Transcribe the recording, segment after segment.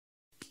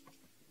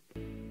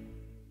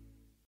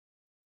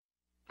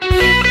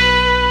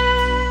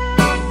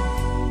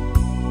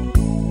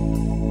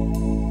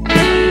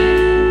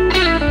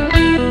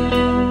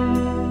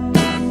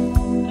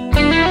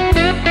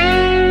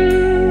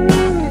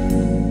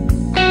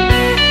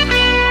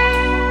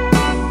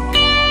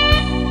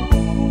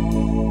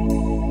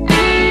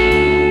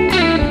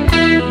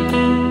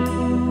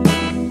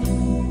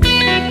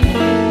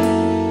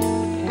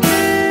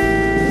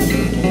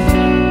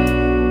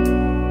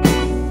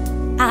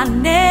I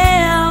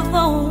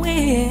never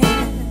win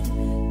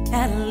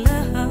at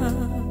love.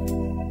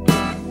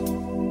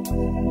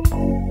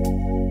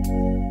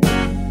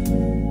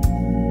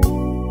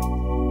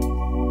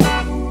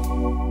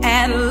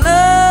 At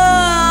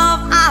love,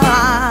 I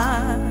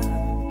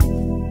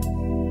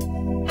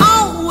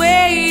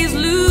always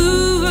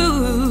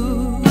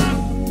lose.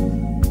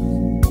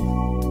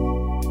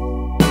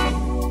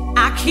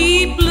 I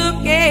keep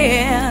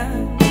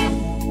looking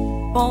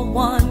for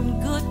one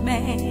good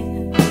man.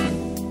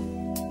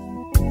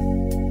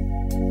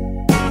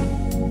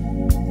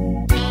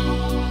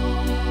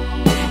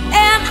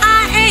 And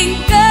I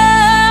ain't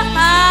got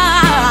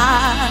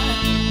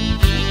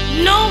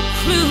no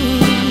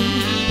clue.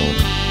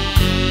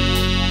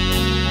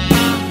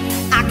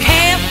 I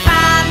can't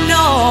find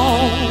no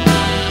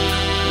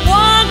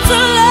one to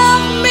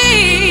love me.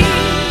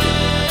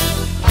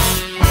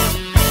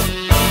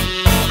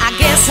 I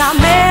guess I'm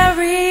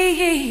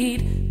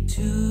married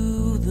to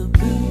the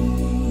blues.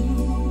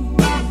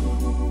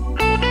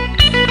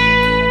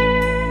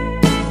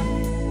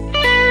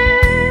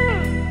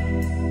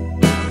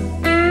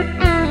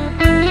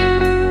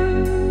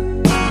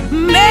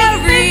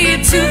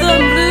 Married to the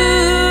blues.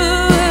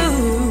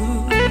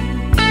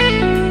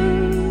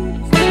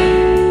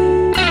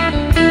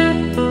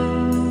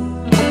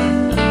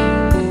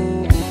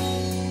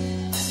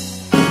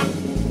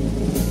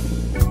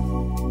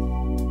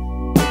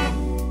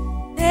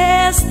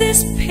 There's this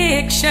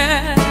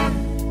picture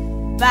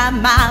by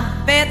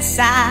my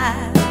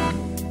bedside.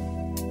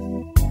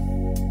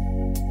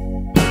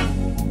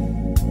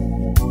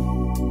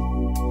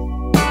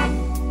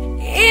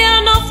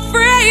 In a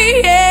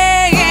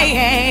frame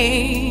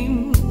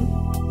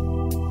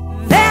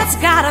that's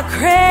got a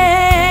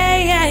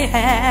crack.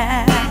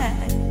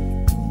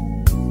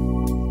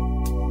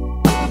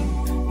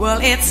 Well,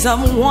 it's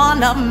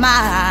one of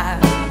my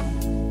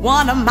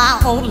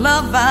old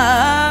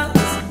lovers.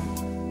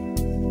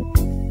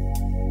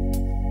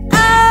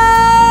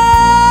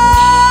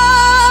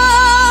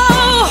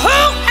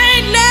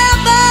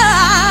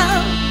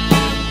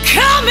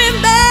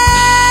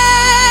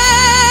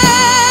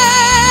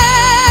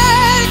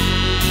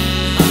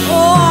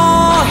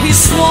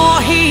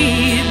 Swore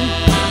he'd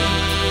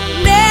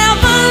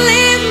never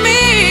leave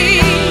me,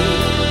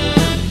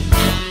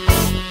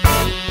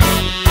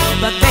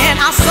 but then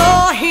I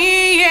saw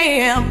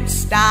him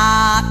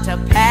start to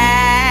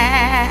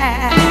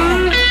pack.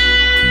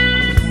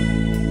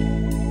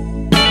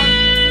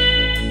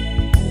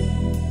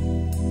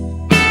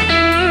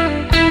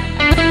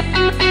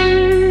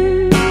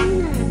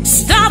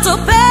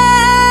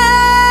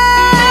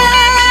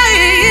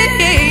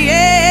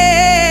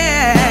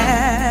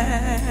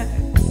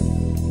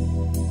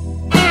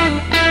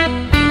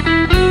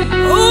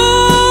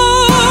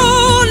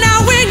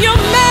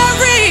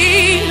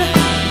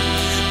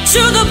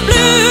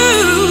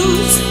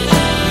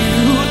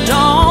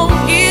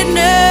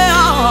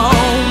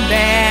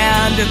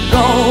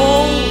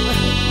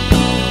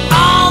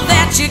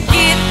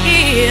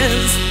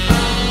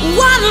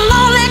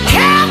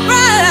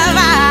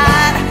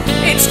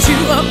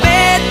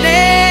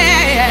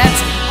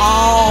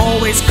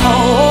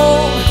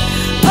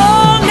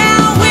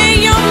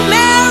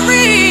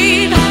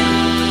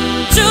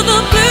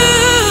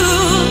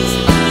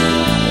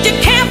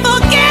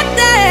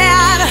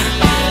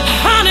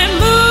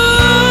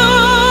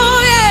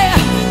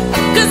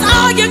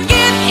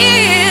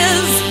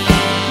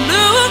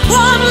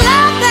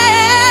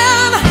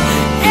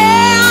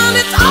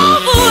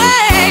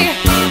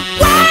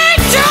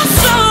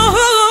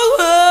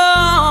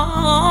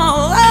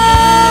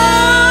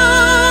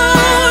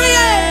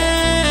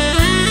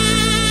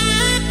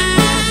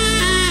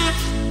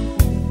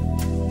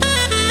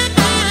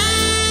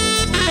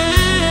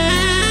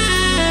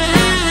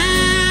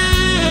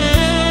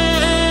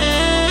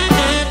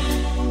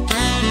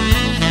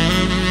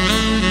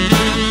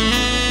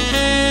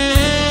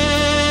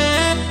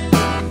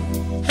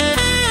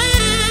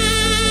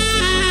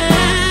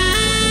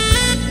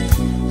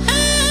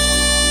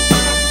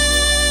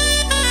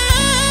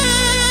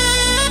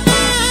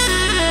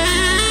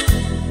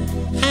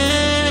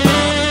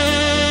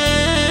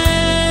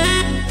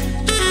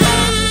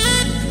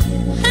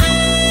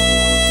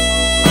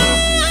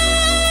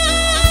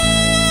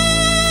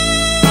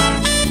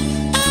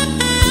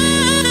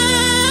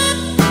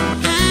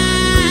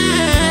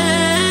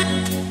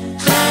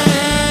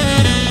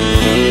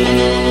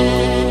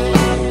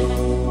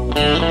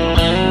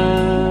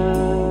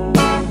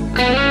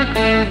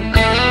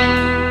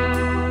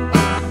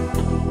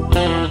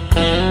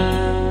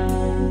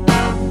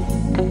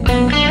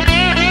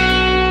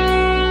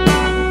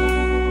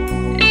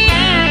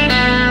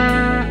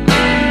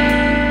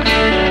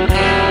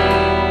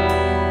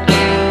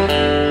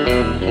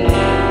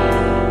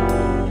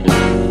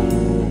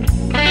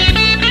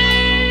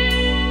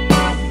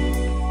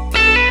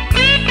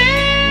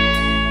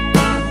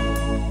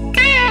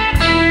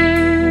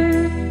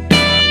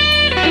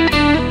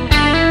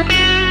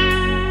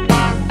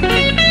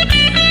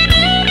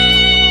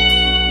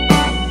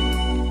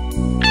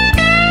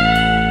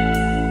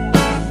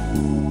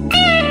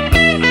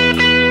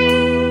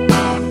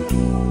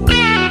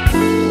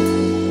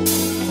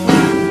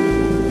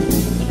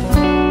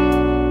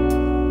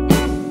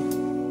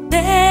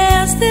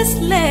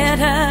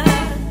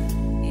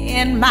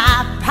 in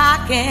my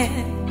pocket.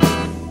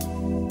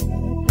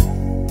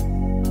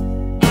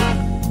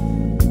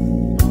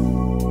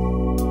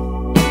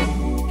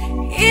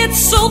 It's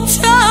so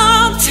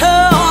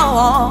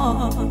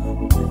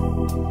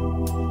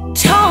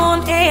torn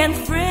and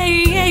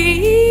frayed.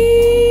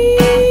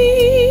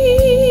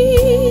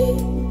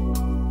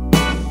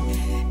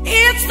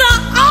 It's the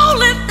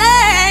only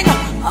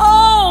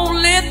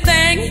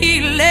thing he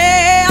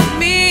left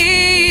me.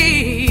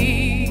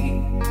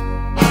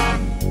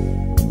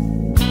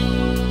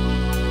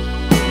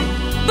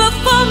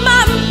 Before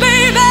my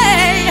baby,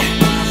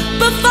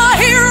 before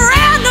he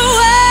ran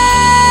away.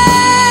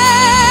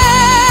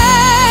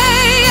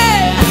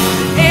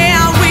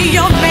 Yeah, we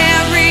are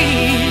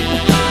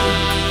married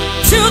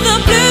to the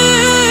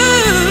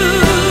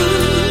blues.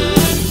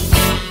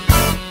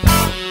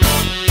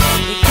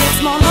 It gets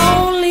more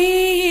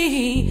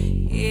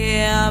lonely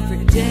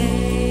every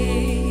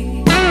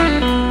day.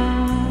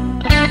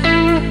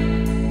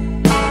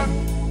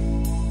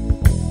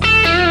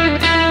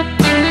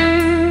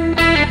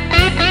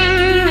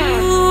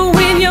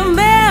 When you're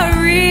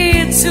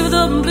married to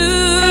the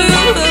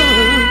blues,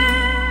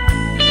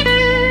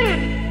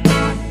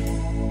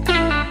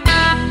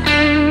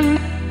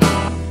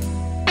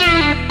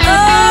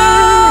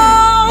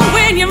 oh,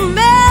 when you're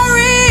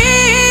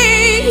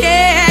married,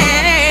 yeah.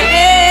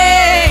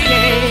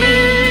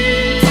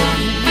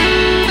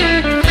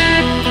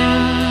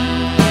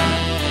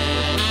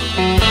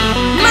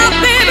 My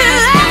baby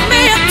left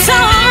me a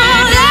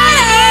torn,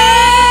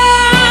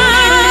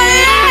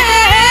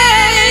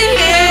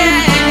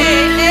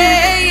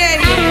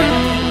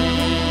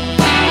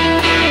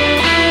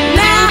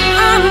 now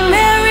I'm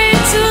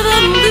married to the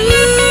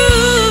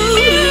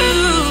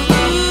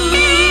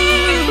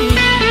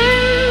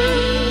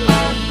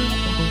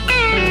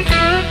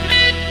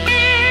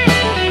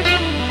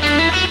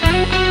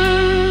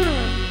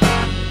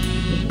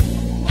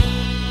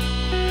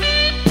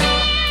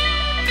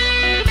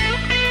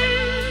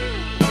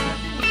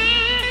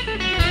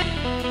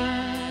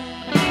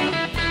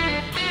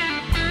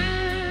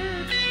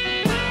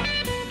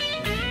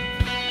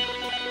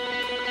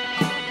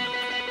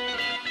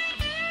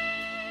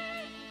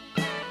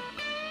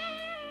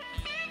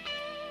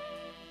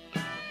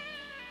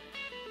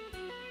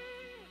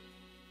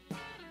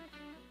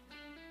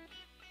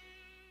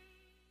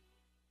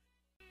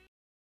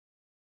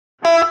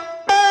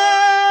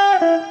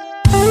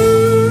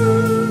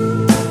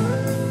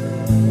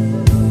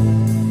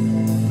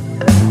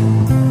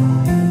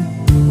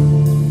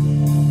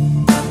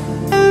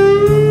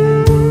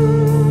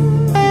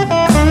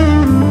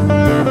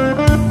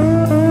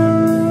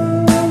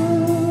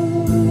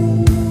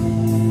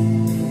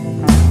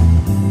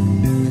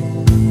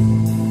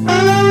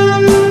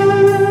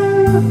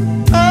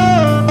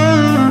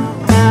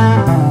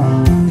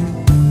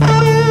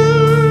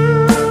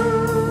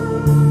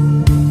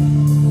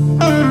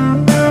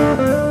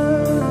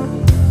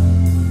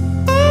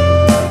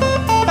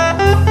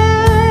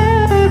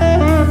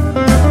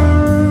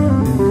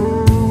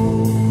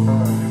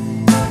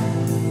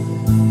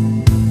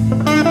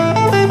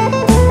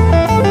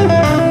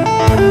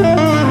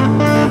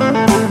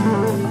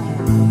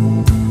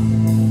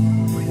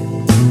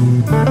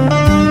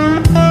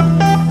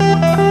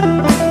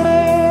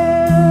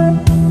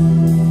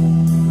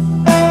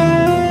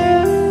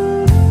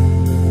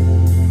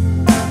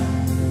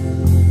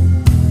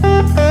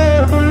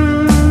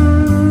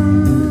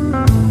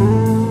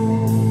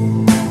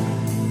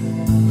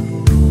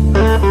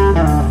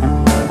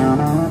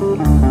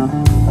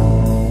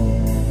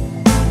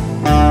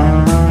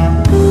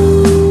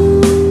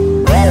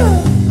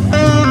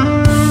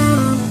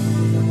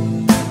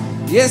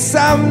Yes,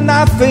 I'm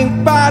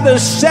nothing but a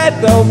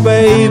shadow,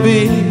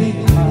 baby.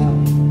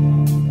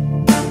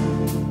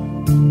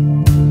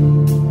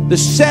 The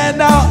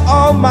shadow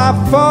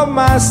for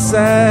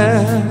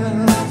myself.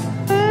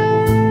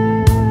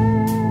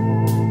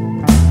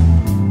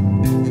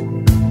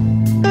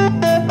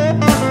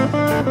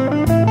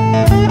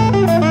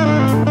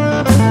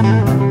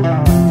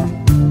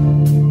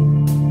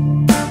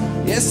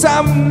 Yes,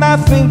 I'm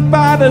nothing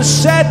but a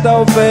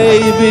shadow,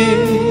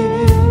 baby.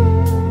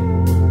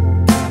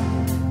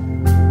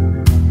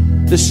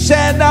 The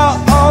shadow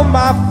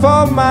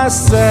for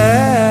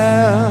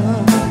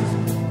myself.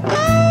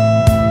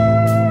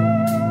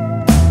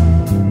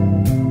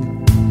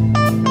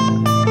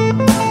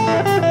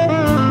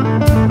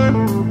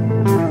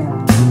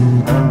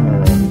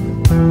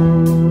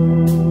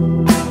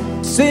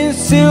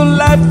 Since you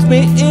left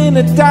me in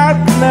the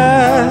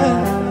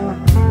darkness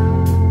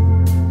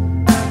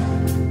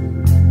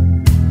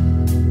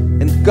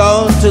and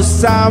gone to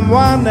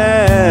someone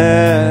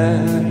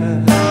else,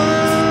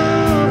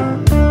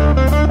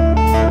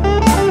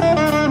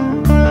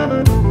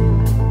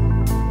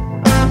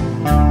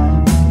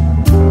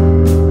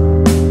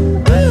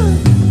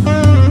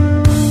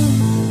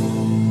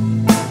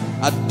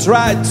 I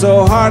tried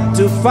so hard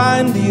to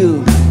find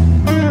you.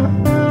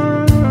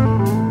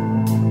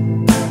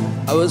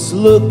 I was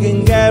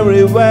looking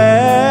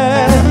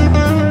everywhere.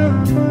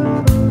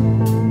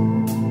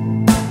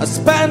 I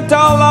spent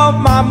all of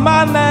my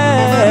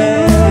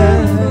money.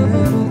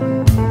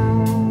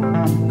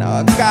 Now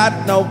I got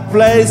no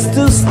place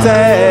to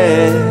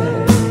stay.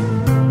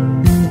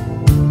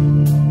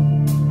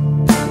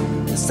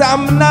 'Cause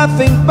I'm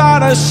nothing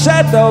but a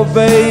shadow,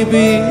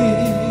 baby.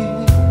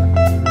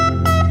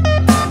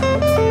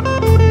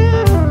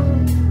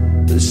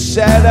 The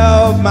shadow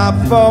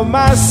for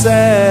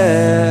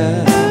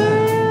myself.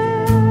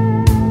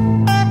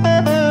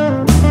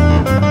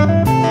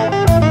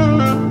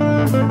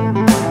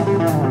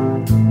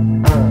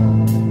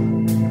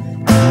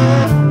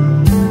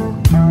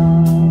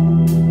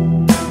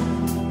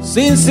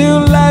 Since you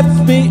left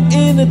me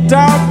in the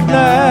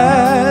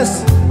darkness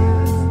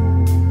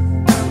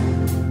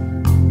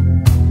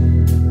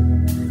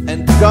and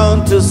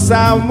gone to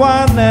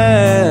someone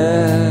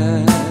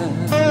else,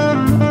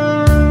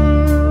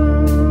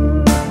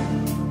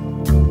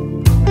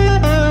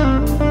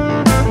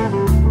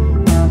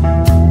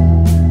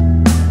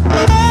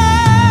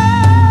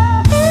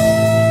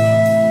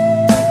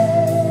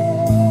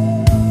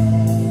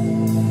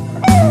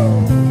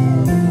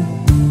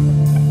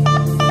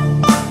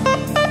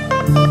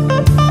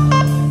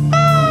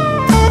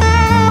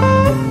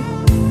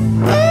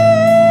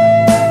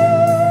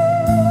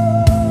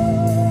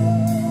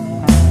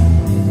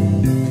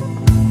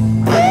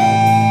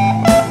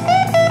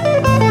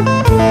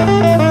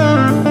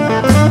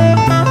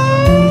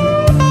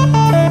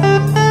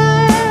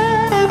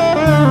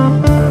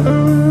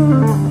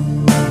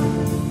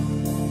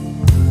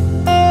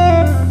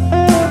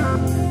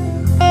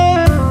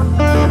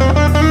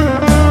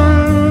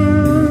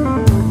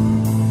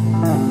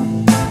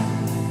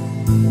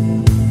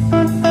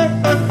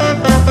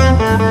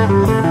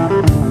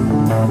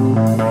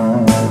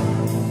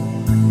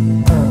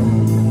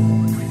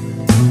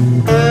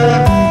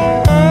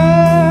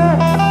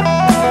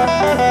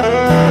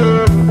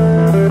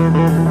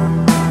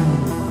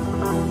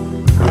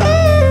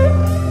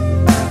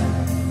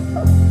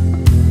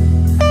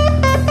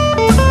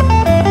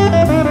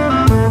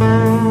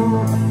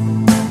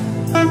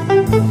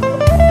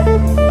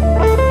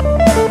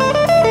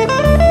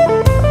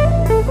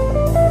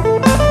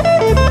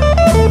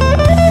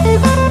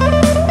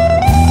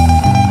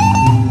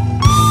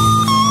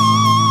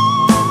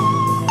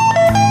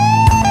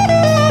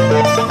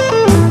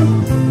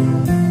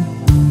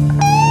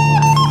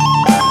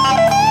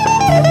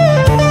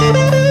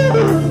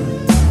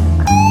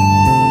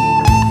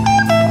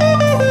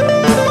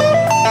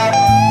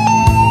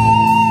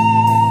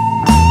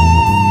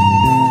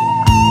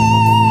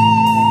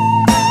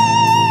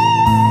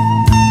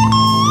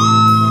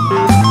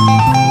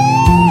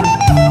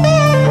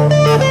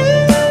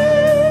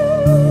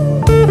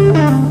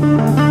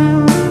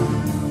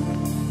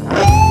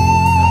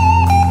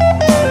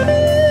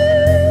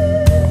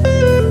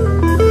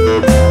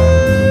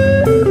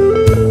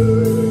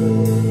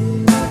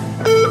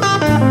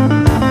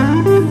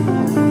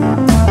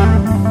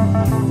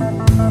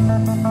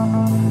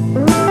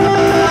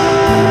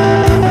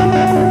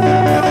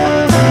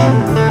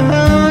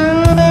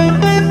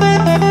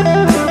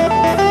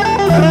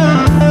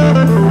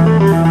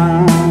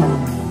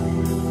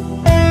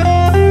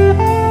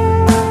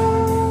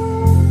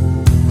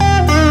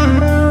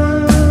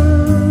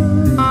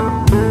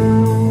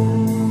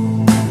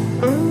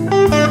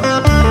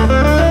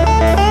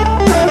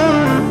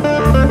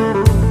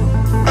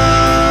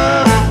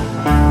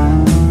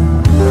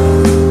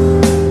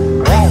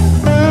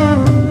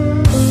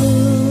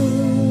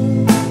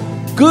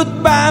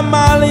 Goodbye,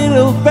 my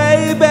little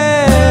baby.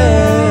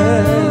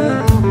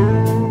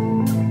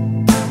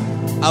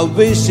 I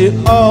wish you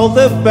all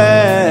the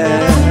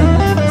best.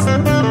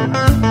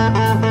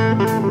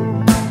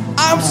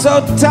 I'm so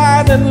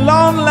tired and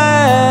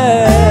lonely.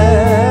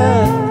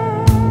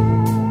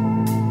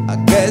 I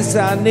guess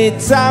I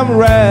need some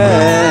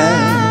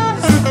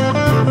rest.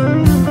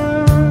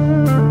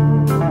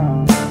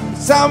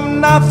 'Cause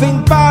I'm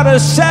nothing but a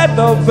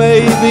shadow,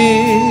 baby.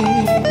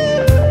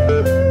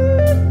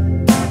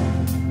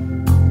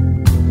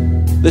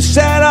 The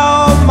shadow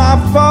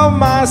for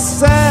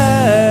myself.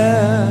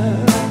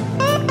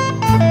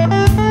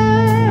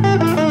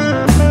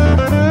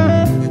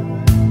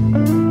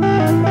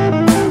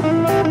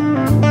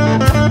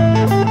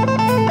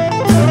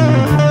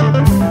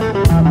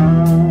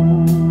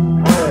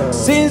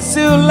 Since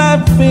you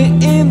left me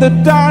in the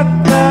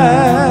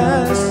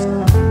darkness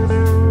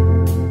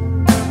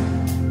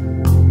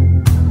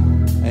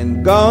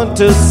and gone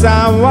to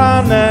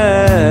someone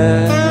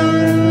else,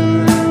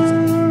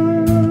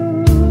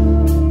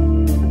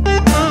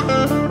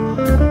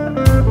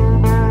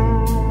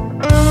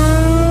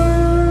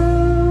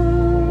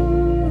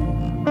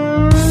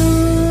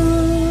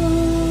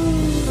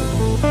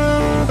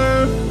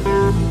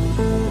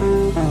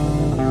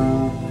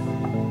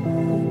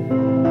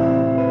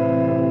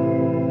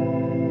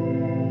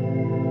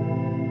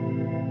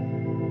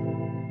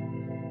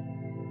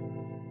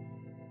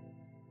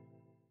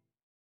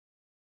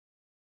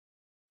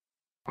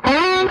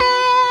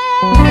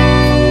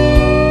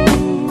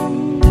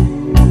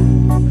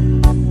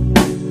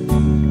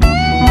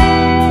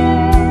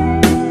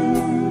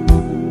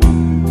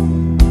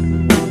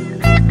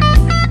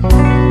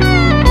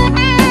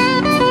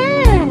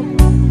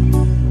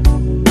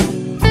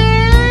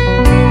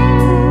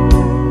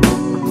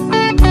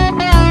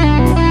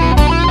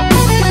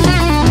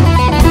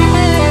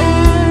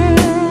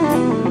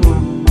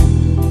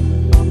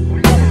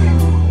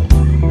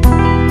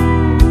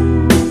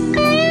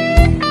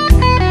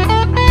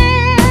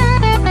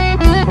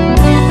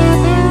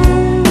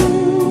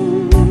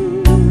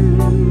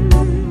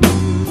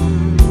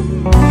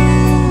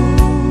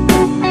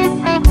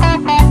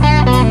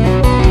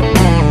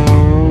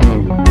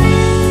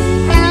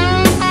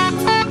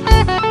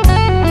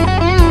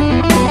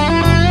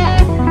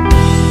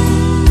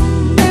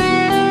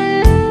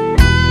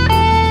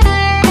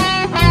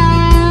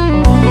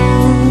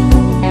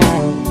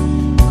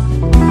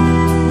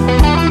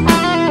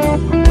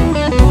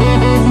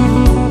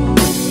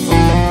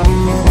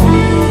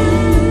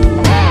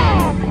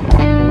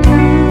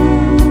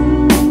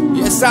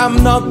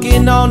 I'm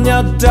knocking on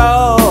your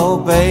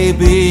door,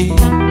 baby.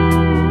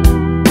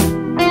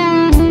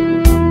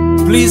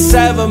 Please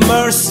have a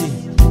mercy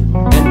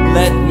and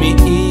let me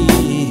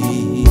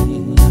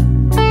in.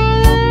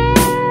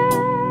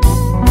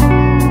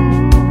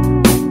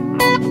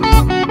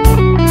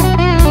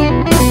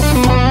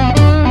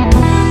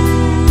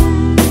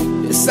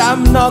 Yes,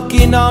 I'm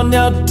knocking on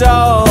your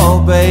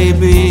door,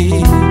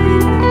 baby.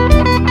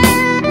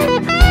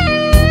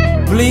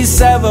 Please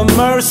have a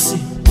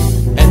mercy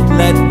and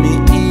let me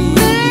in.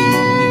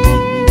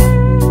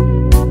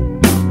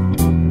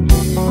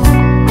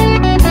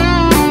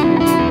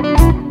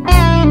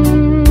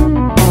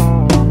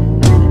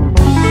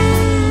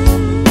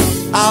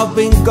 I've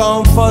been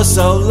gone for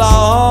so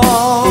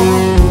long.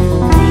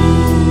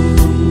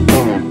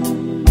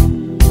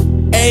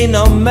 Ain't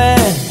no man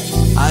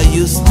I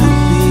used to be.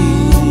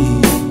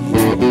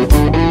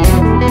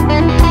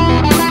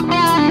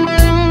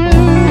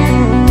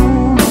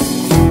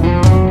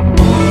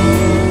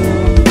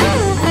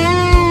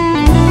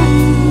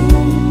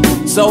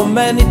 So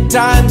many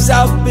times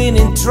I've been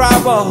in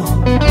trouble.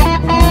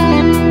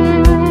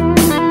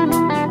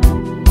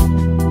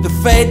 The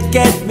fate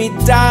get me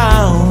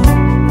down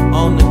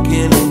on the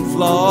killing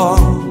floor.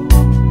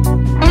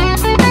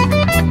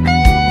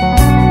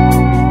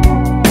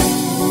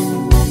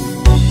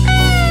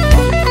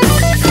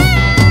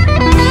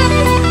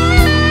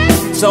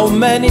 So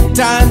many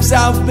times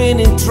I've been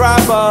in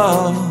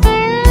trouble.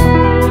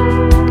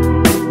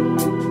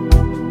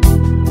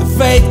 The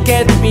fate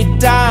get me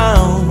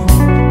down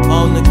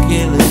on the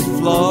killing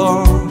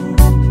floor.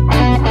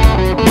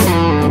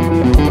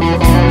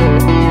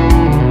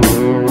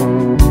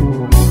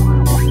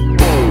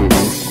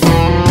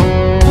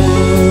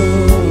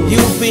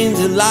 You've been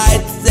the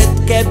light that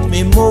kept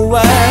me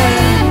moving.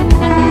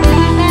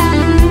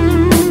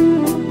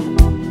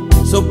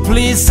 So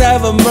please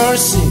have a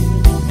mercy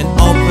and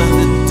open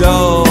the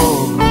door.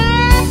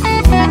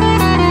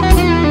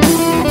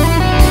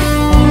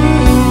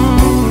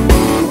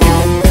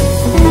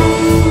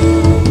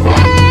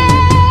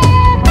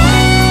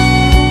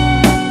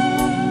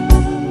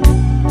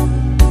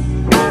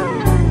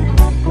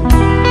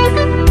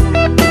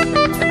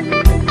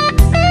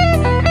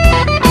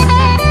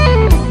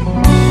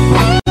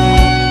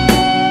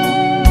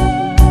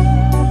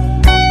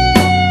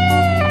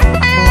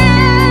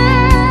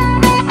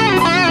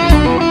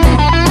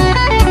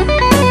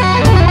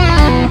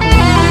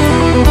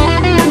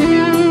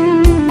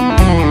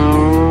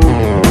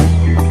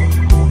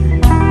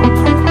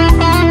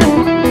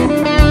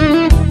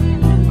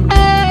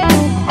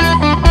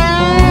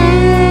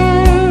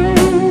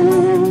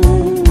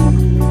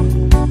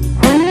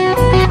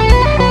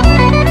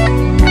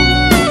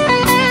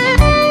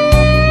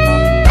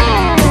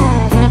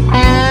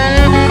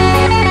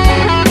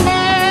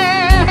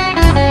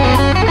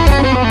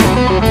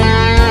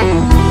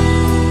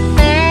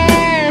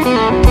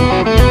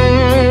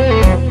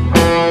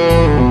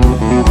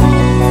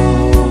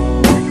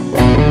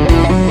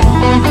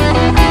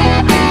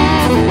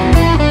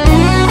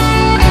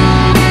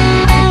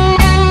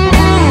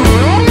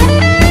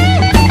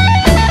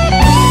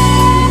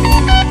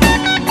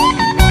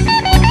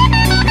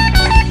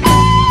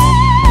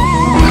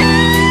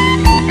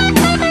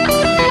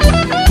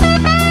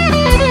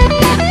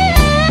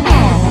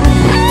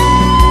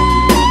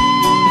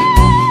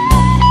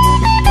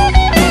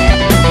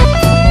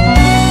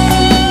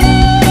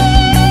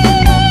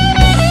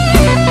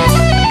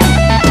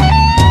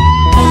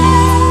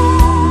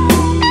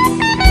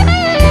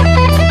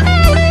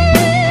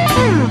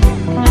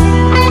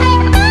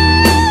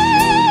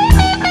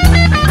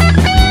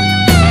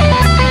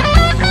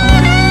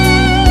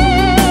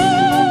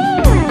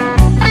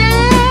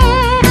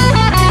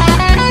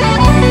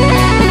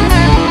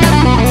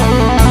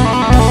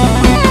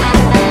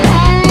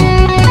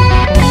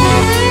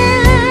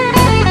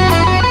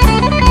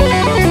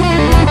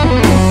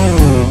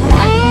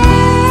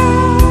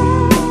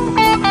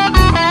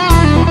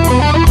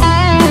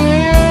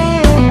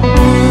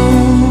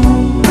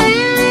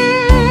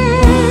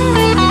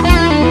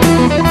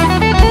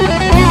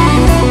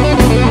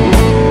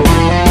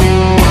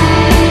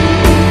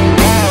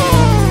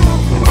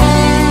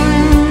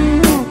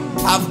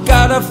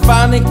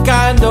 Funny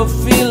kind of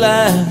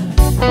feeling.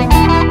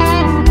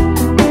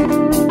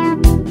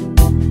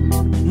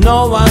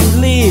 No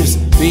one leaves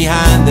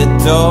behind the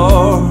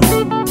door.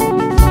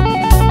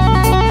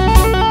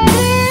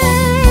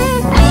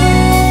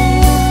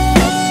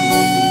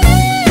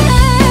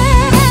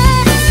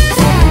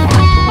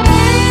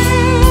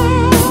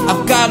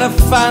 I've got a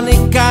funny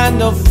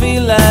kind of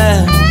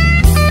feeling.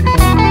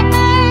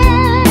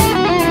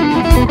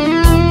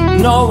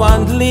 No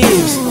one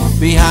leaves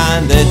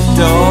behind the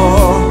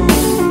door.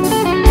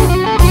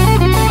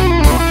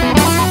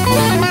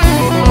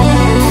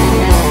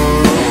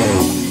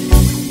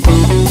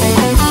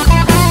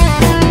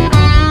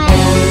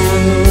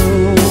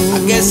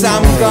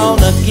 I'm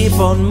gonna keep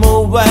on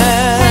moving.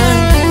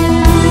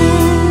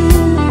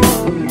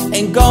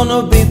 Ain't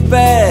gonna be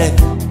back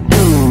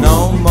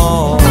no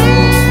more.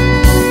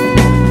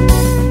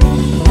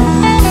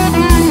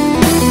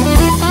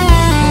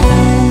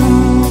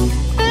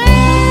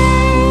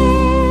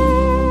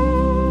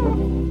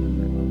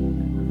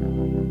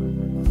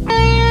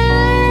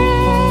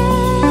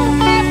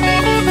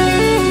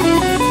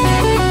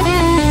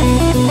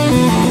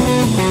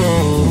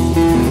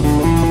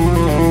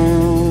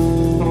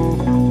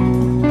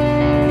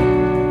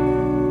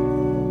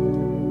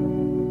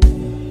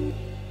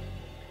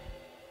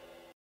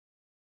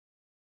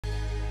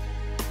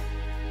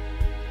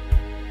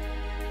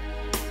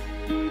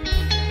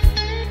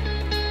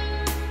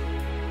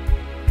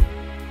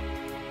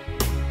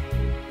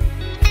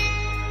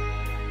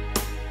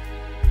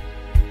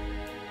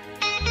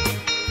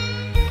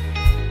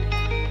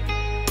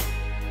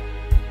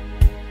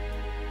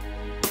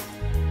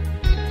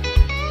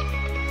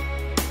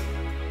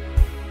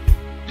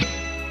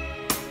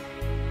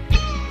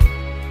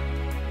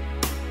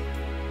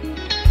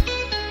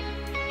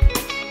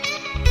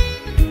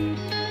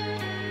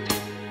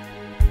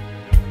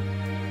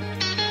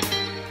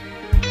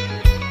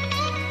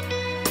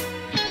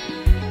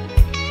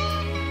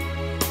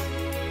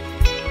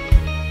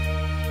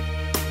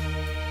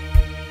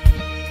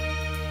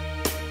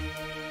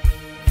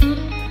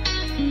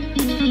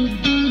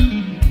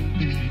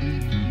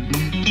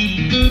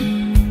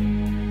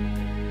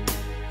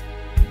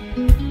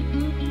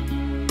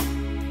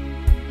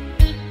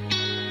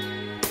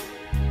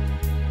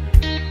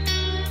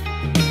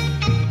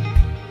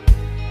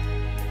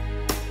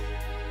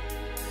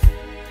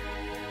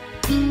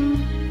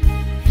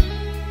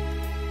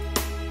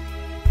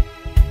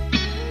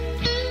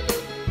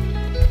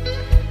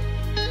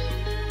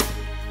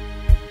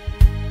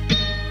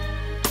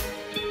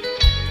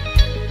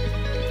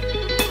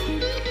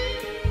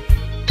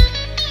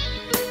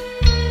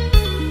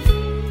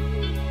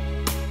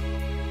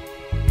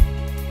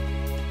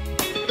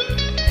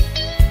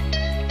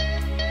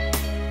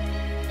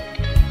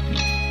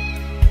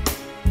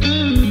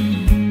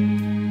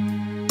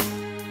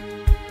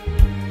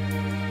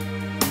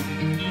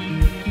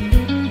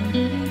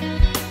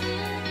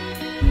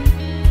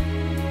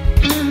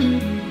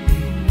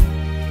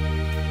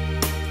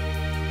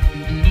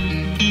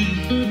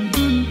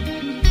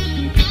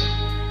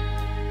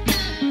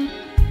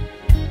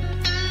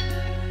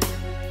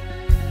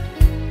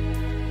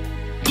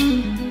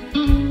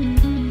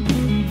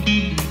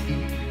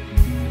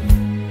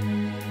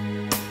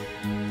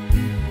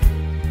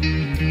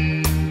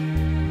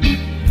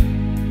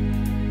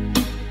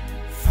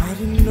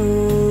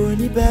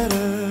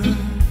 better.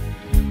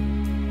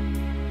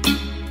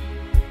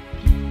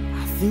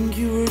 I think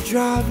you were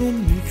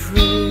driving me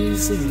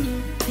crazy.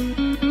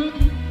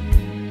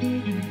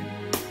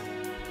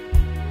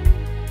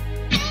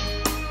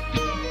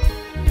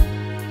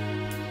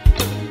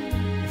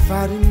 If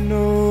I didn't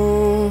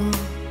know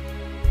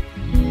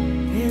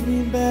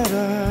any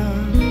better,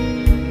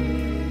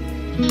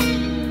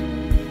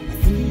 I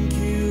think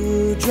you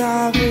were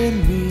driving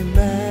me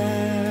mad.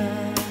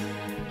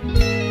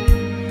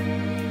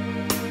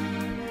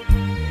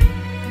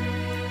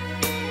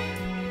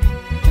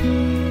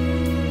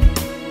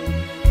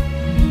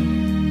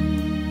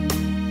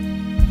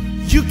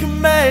 You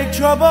can make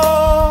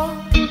trouble,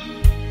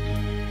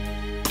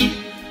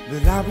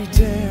 but I'll be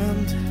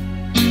damned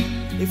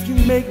if you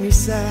make me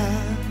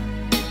sad.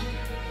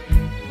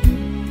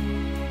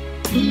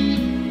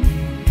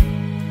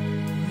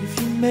 If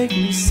you make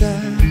me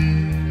sad,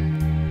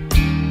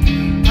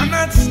 I'm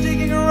not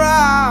sticking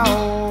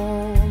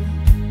around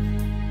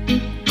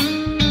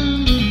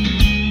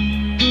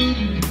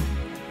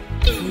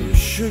for your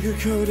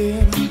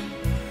sugar-coated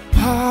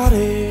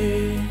heartache.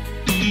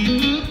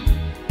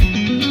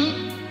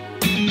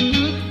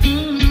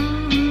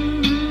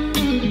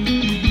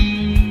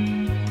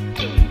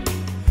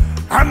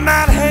 I'm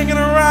not hanging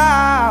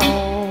around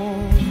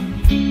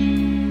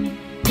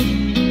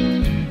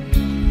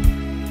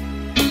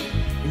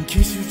in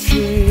case you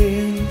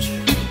change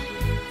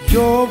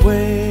your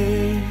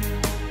way.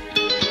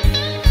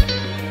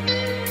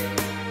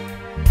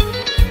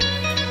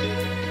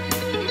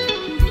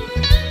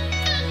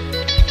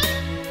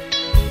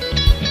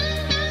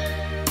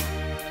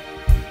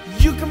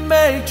 You can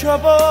make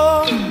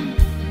trouble,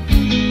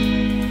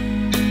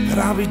 but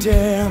I'll be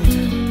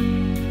damned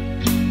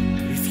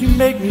you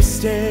make me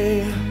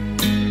stay.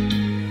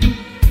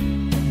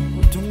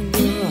 Oh,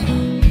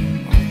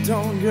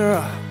 don't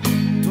girl,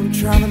 don't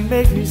try to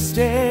make me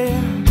stay.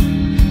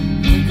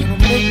 You're gonna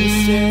make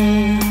me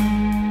stay.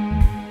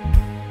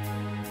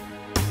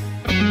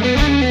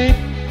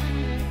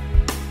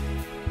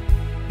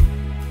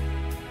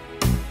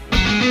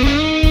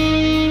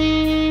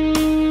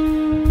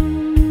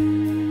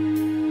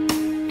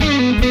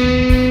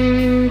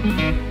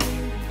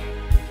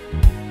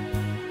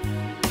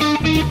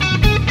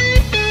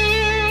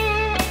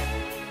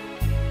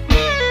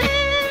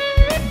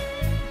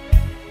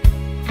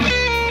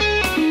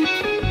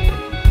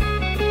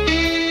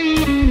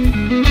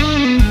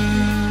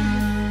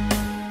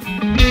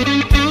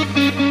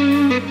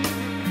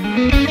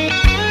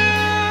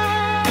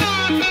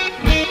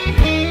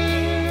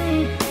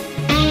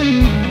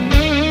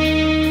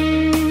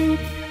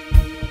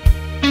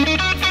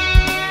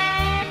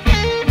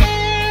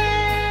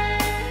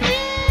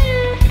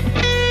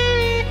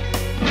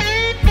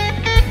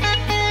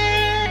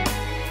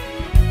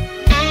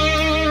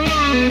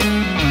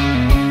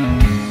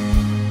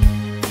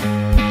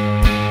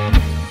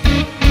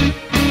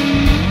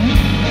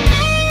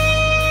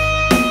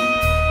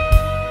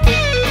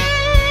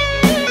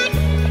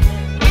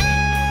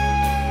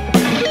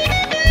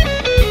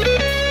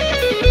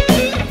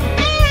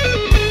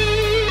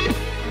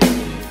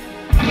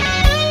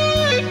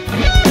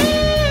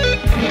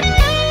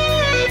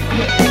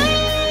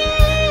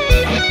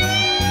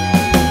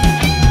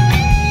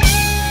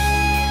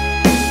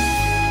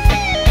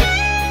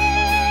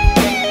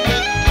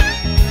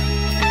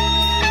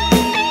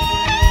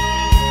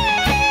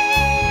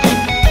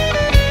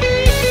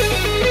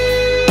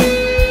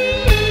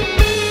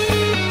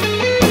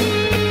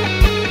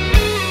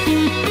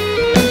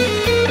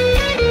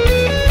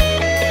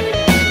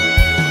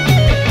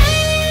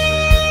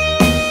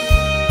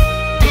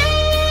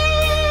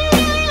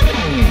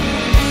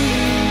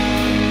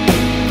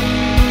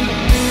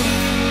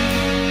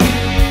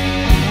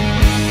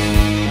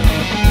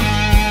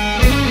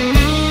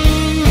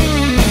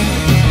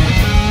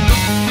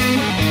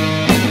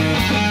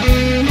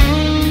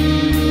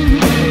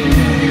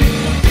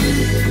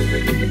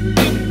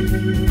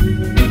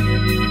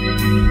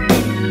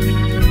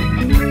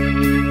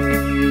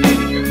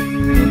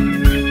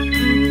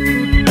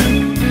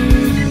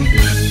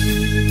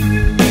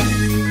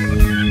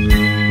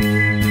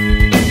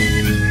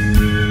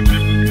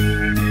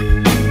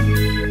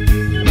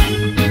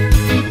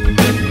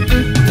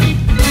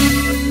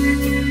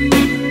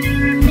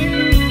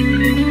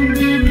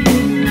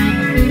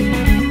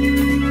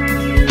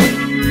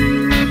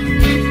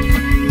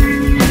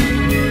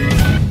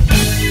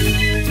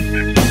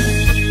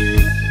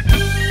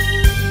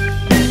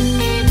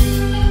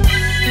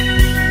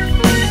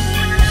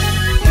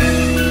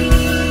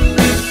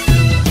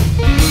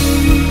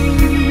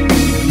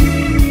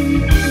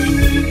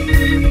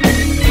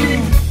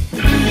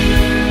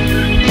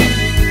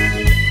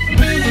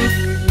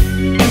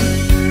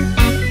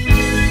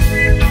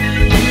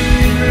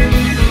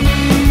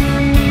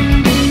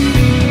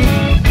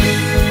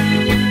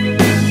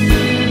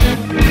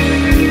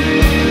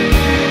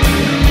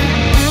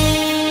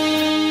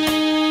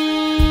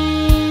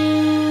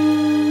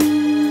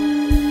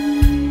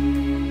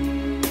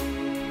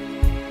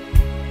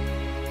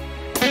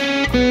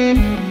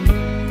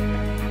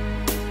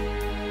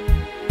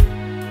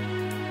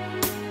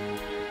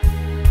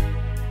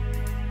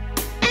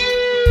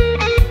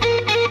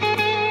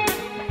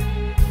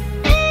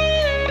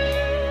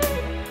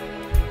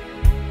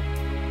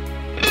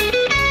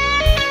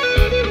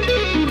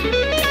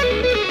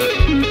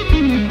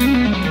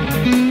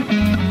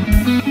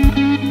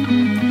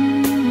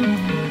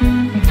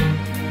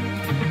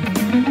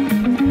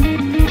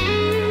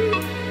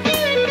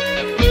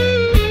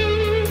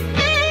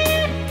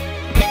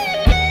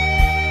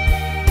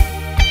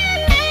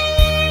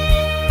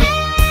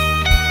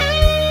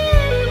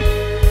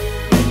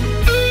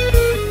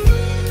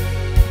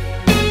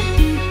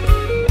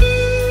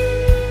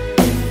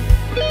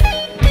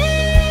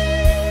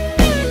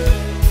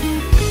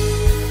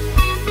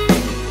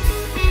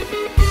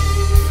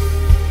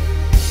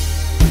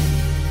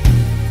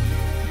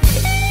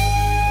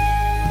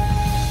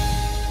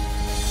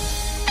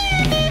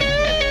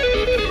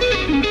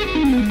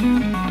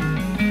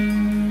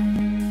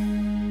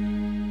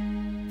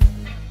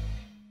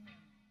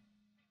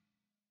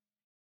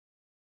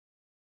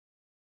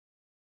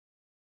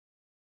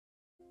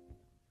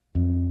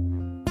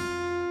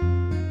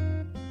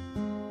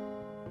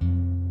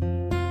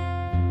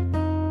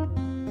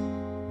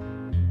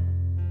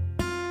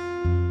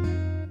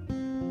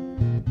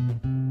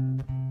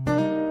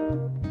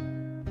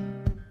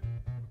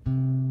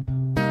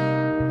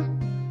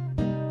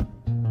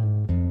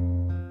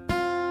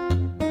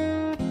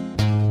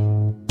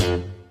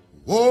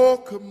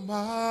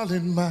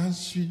 in my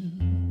shoes,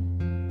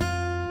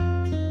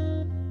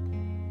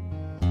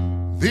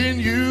 then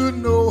you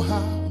know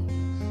how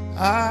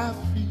I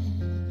feel.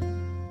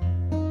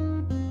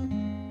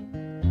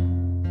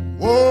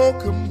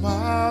 Walk a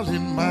mile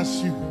in my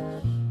shoes,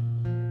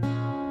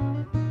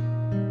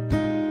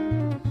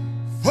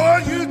 for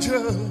you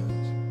judge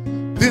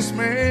this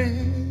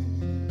man.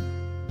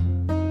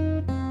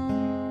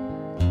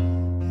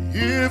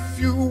 If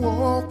you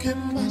walk in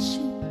my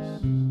shoes,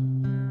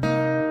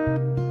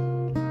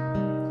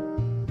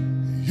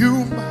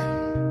 you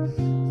might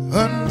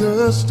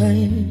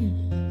understand.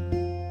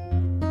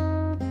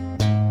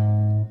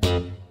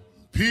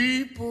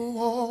 People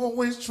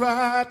always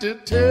try to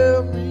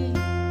tell me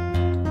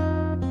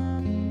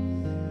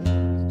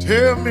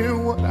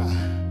what I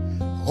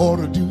ought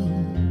to do.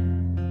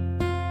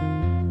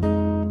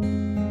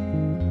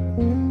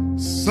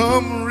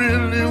 Some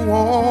really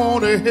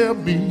want to help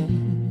me.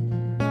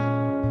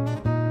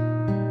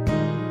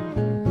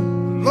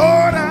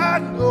 Lord, I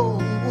know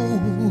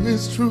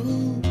it's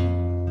true.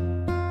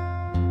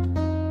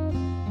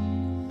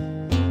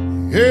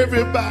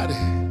 Everybody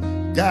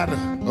got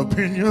an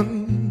opinion.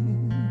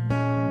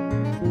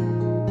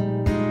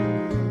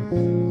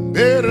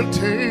 Better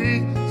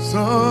take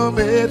some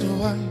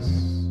advice.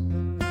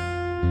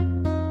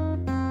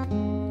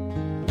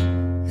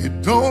 It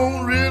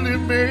don't really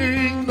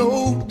make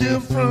no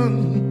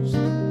difference.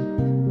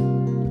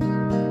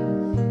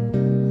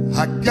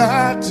 I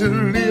got to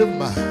live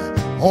my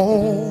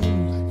own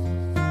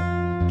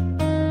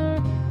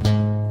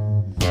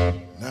life.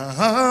 Now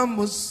I'm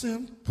a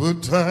simple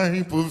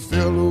type of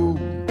fellow.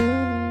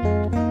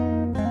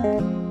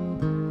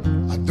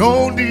 I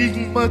don't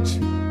need much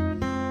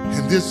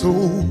in this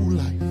old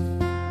life.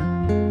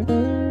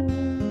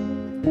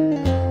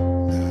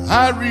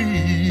 Now I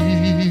read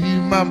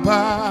my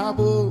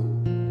Bible,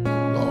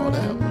 Lord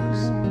have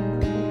mercy.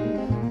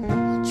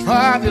 I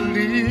try to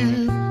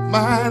live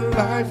my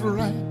life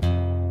right.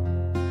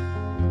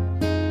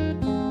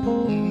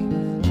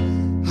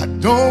 I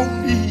don't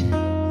need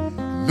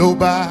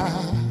nobody.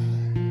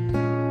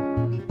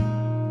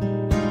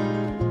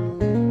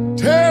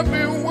 Tell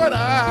me what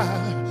I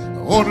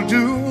ought to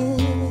do.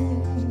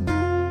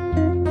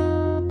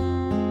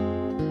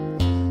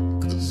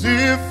 'Cause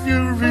if you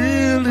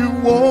really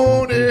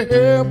want to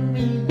help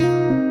me,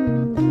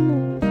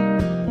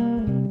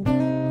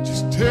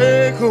 just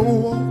take a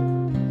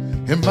walk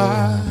in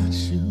my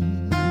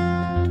shoes.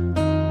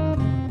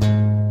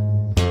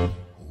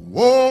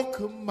 Walk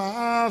a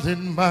mile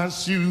in my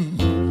shoes,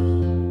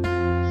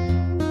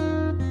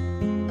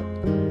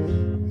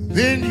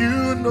 then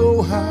you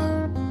know how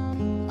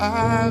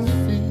I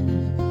feel.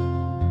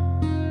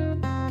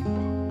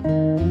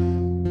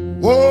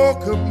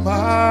 Walk a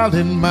mile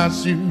in my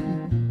shoes,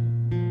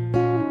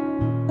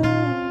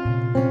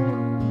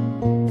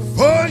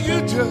 for you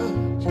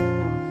judge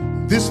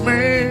this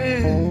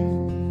man.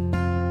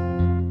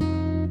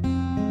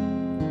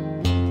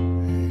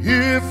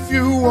 If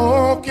you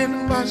walk in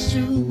my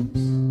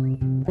shoes,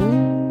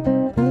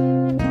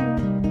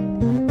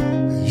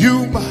 you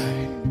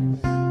might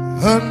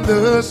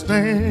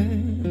understand.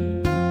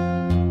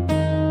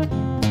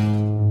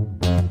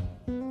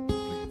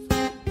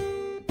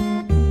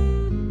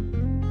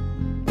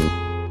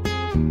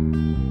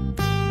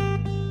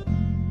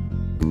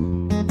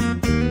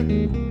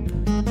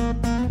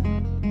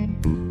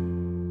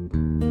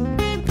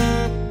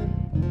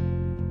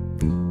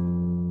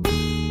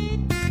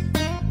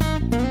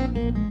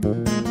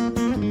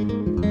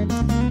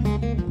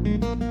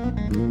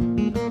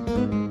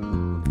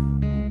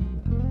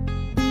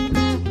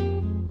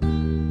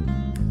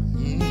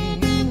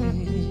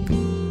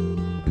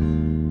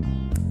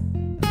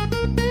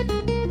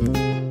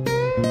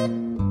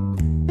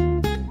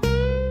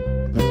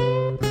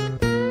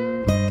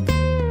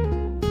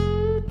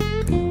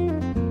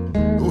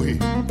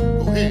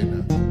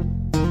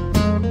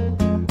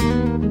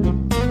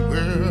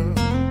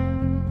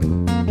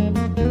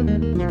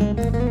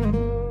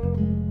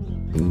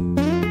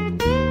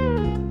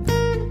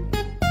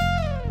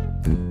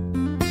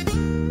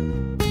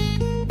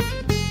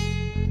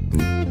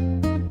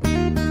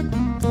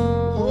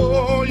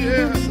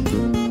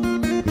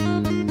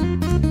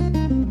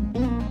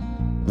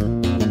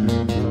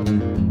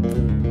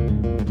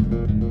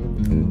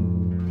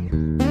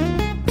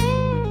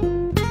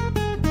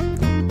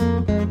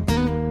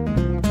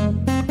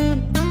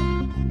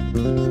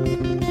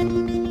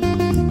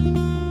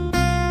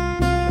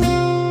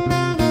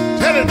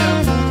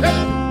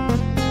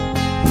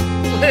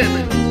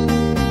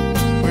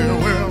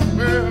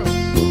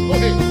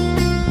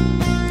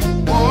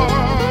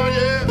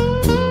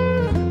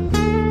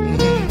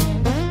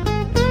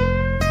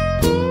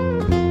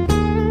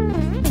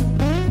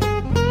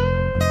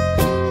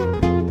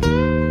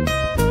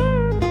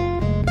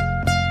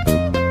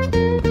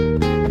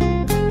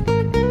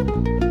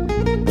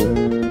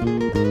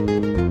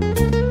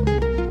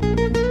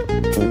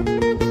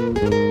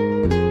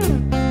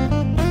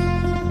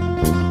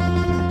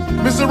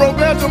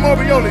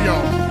 Murali,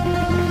 y'all.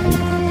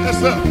 Yes,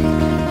 sir.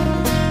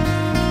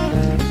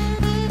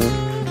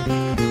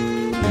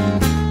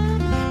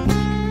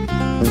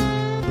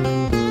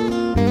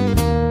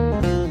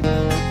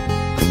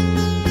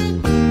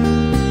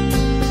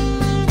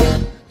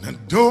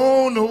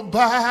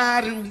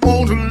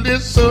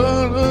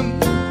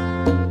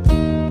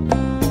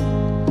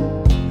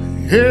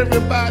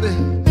 Everybody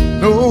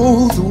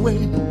knows the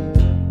way.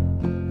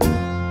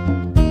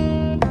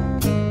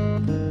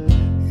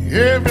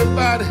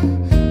 Everybody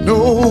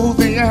knows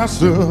the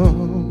answer.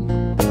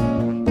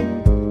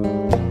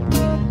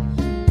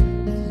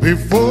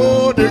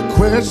 Before the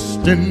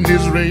question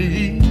is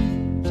raised,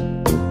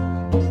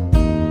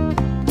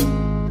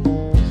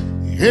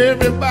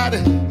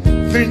 everybody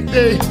think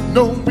they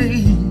know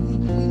me.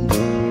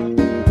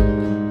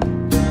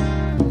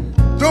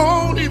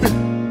 Don't even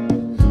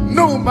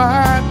know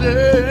my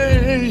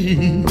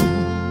name.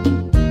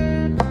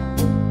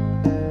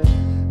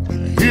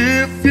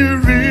 If you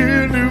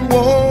really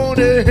want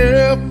to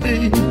help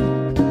me,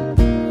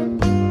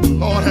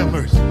 Lord have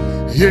mercy,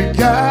 you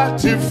got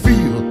to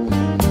feel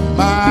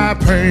my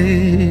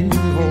pain.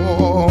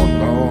 Oh,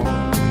 Lord,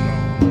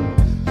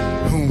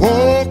 Lord.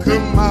 Walk a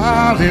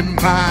mile in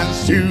my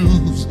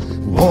shoes.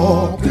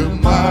 Walk a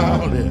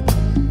mile in,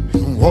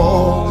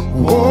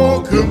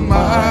 walk a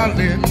mile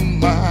in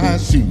my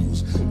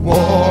shoes.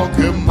 Walk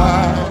a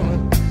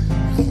mile,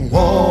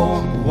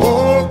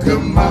 walk a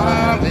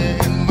mile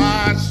in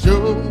my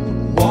shoes.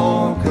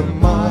 Walk a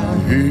mile,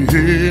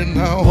 yeah,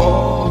 now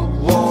walk,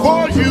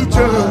 for you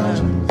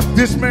judge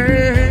this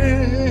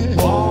man.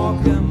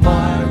 Walk a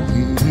mile,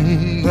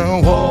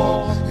 now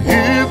walk,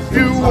 if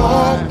you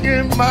walk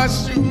in my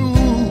shoes.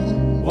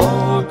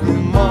 Walk a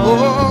mile,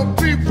 oh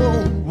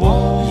people,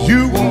 walk,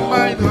 you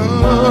might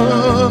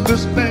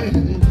understand.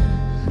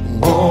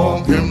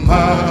 Walk a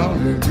mile,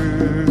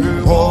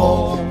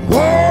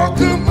 walk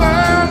a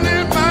mile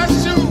in my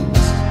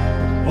shoes.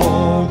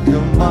 Walk a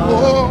mile,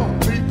 oh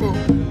people,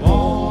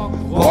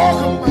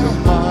 walk a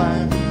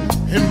mile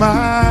in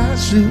my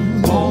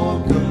shoes.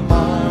 Walk a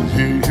mile,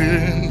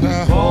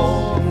 yeah,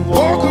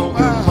 walk a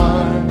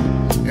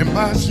mile in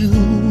my shoes.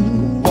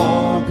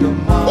 Walk a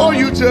mile, for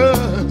you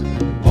judge,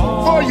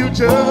 for you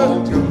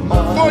judge,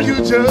 for you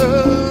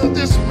judge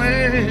this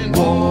man.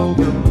 Walk a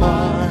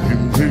mile,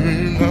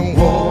 and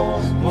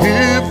walk,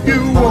 if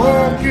you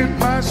walk in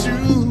my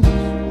shoes.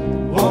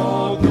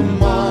 Walk a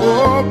mile,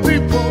 oh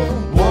people,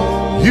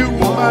 you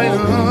might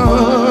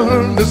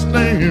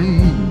understand.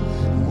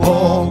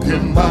 Walk a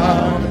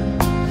mile,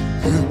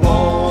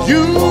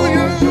 you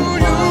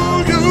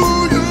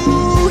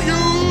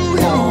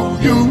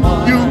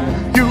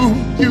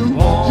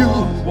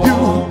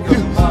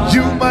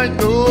might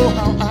know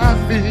how I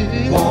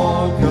feel.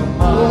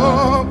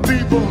 Oh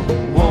people,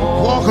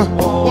 walk a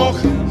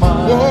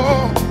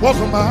mile, walk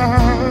a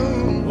mile,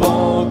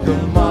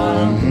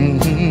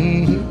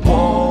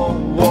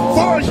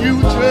 for you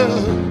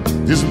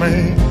judge this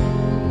man.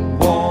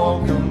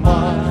 Walk a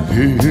mile,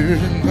 yeah,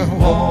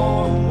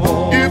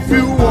 if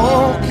you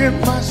walk in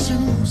my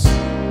shoes.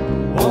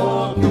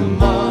 Walk a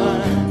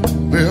mile,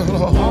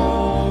 well,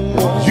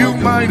 you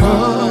might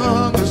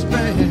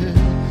understand.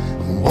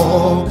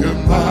 Walk a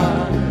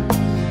mile,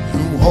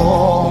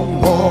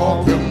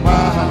 walk a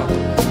mile,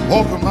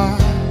 walk a mile,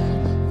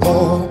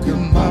 walk a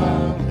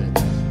mile,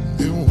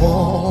 then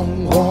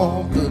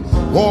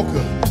walk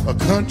a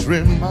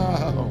country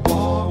mile.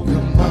 Walk a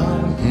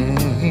mile,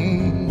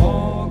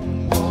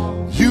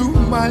 you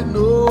might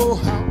know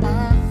how I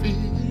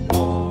feel.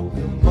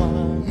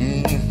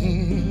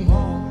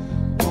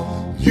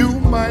 You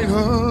might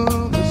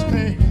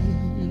understand.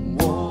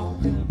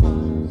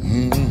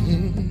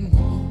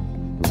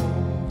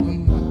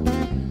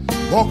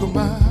 Walk a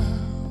mile.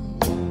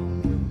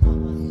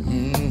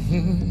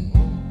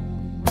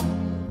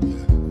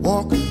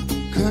 Walk a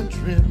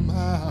country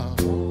mile.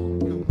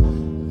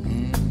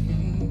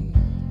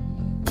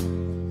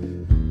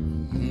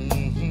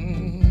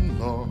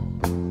 Lord.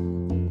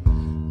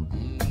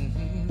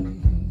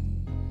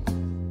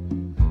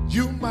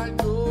 You might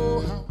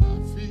know how I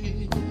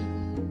feel.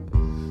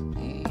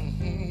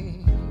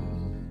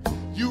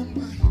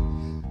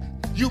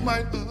 You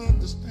might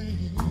understand.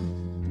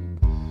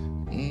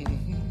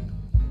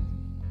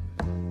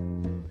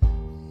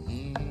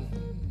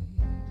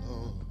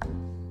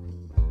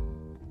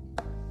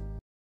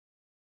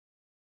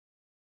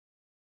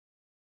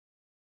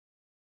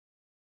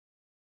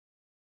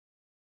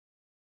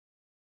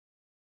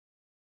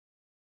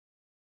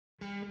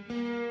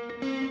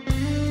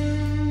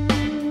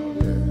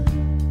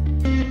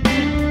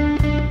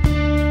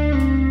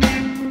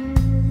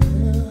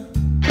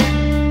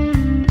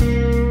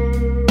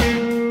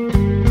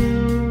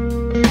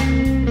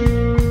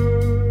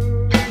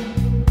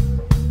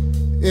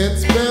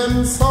 It's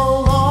been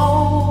so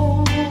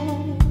long,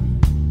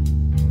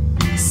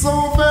 so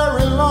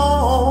very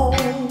long,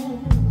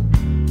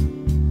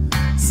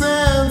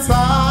 since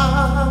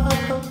I've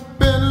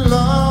been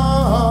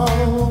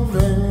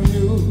loving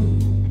you.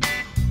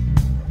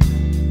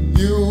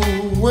 You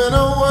went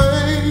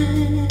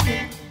away,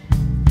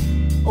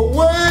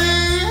 away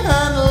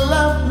and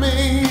left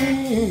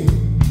me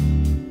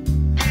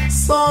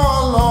so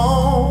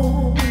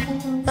alone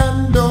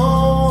and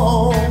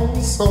oh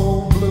so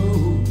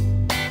blue.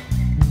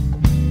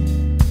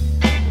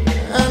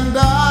 And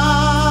I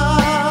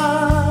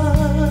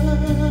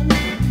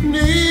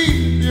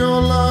need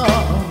your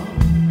love,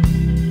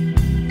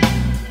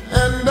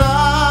 and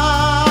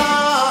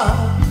I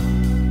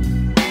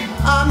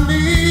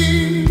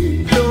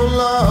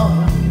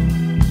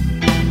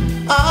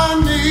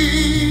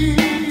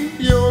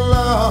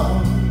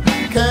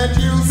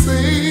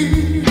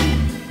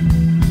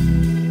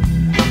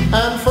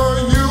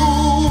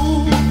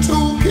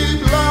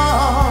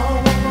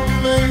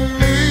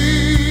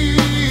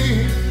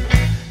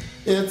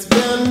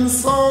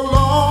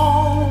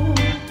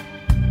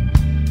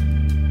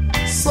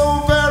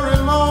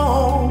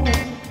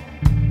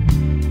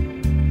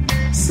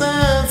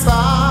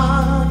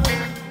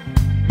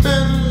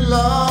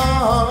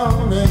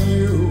loving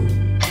you,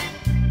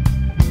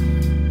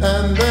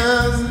 and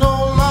there's no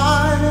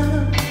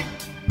lie,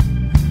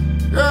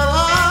 girl,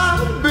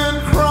 I've been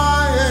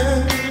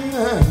crying,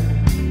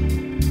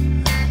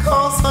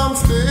 'cause I'm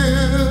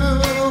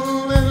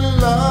still in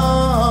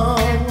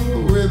love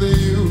with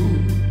you,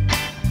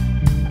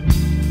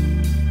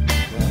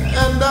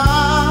 and I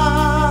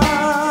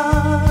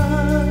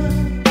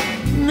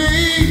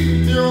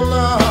need your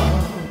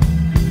love,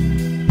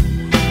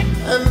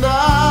 and I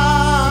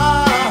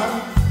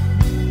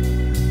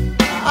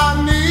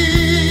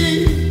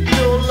need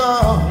your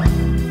love.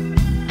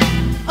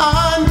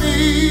 I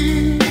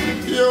need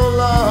your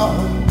love.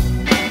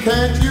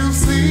 Can't you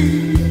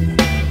see?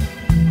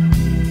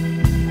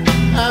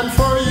 And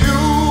for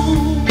you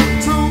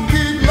to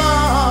keep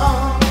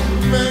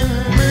loving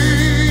me.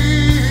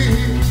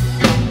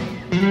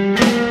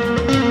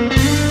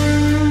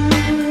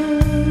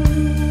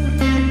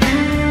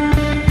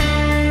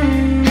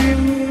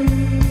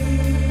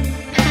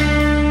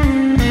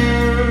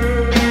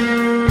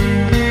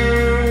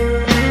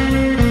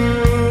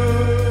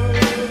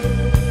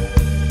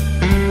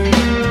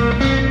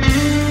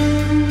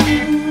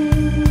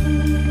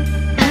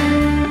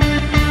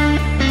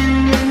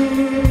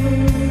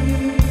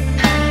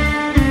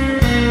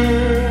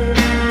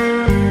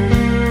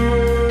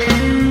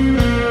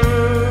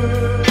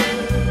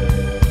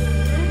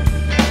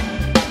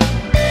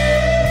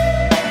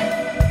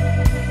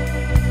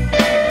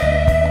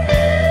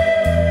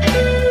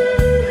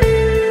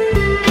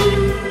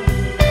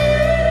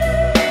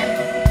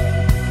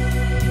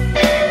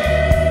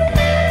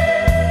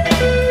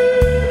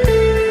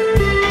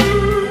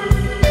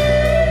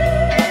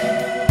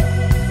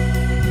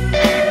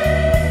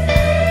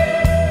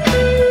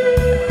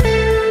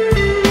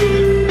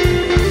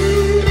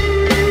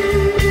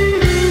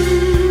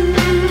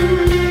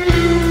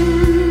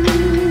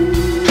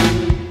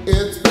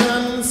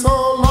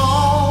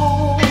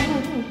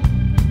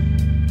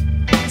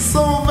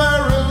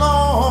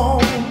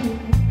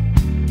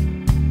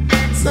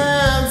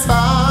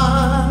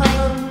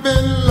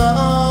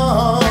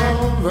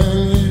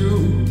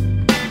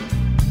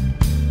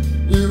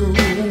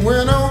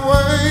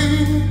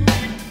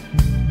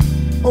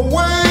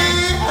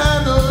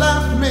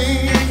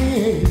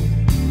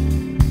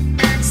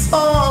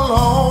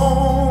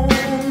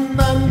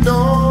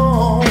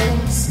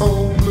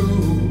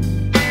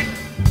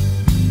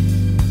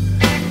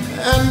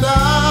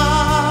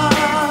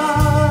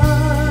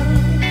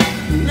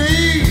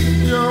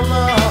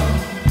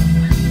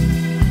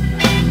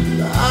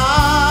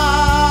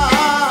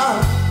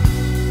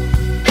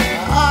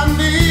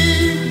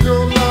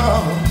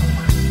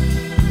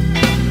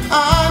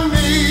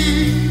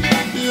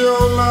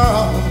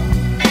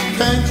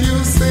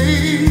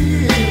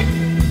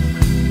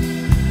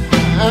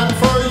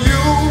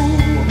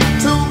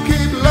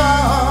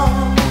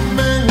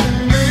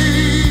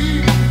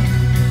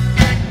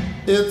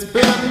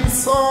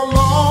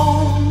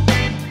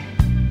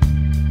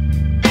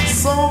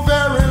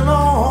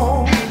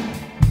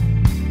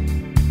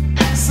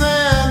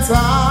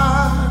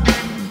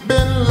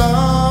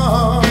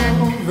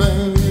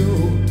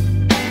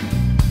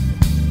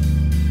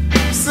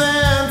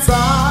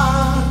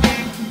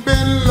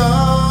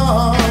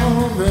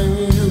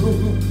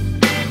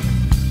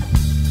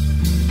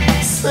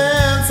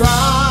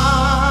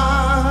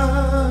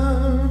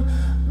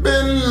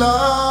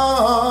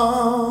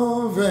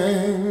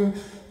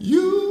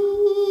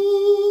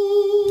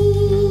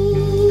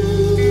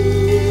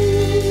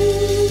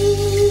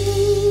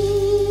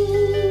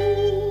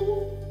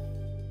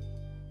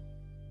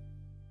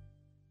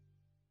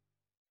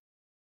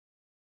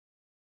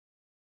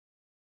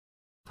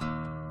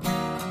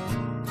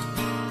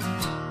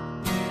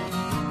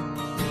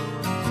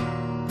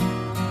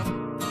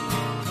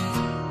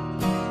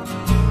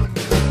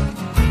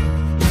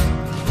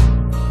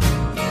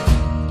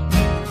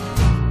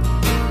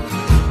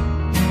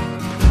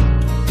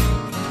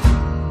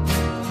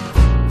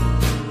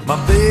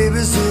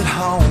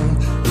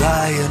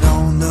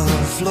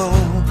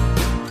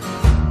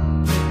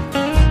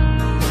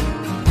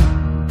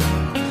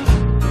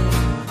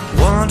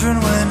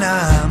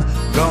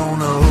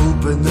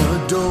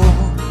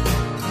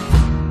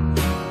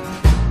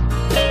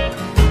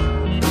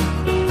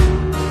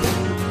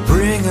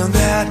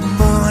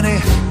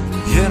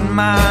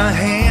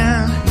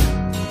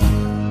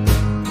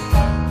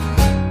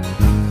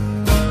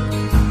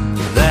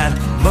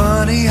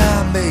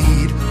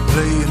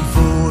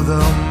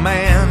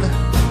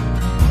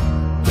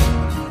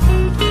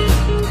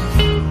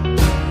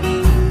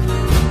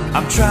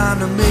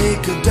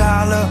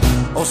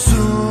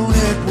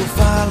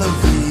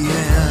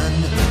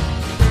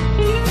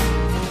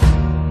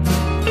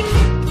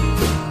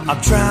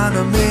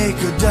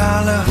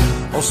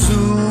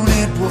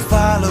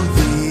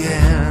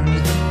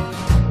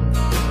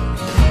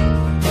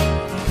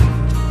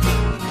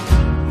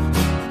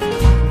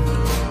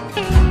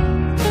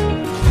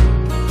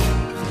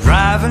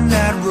 Driving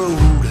that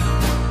road,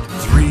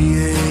 3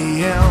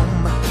 a.m.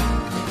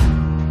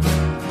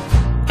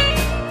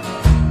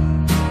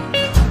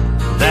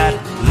 That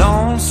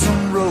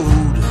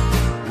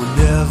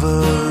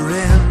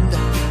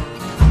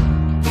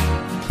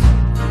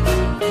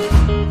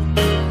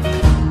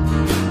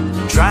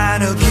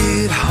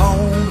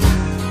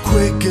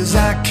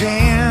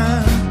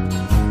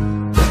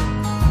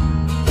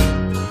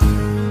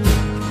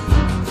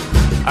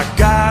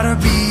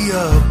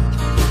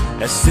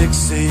at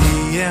 6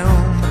 a.m.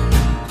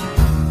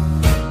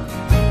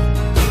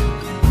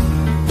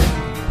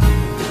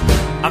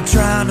 I'm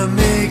trying to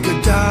make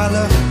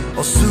 $1,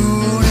 or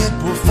soon it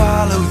will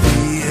follow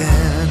the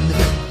end.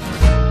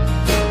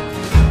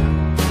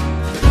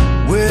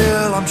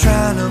 Well, I'm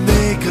trying to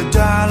make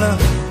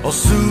 $1, or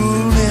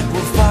soon it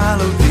will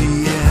follow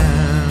the end.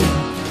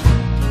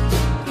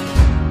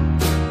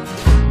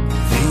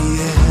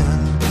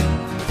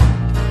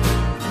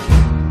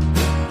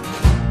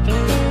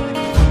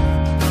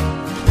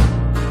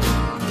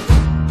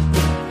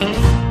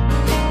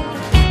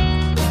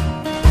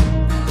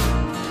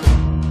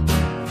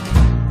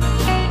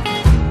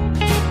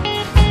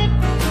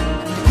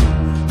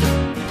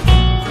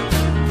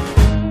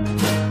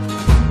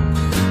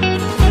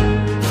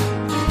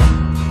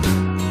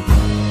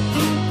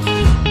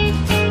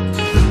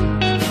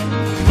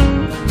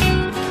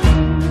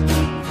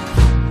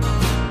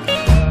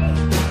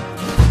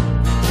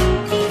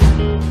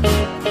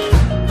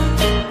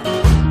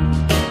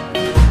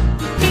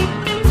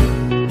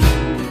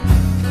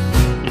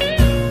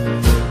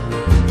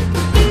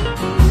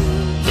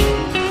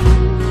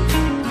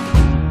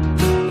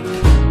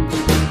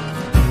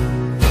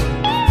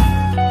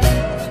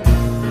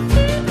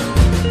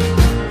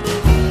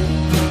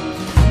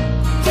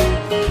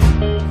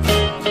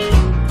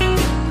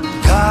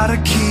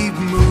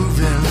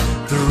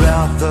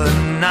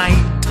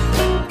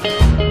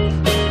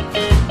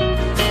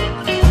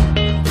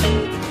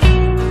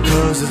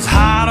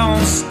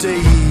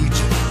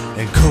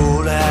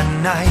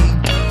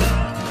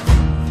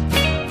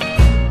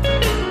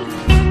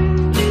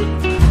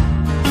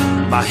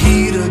 My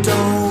heater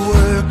don't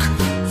work,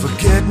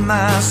 forget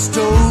my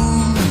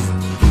stove.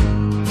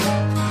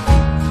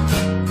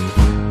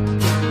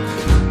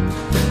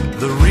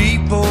 The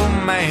repo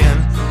man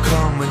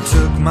come and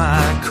took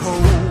my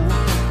coal.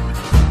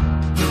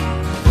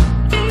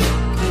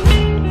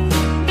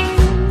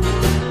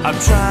 I'm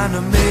trying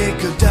to make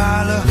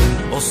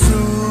 $1, or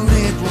soon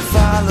it will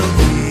follow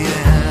the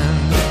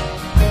end.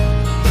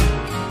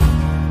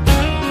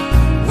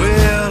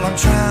 Well, I'm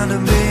trying to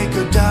make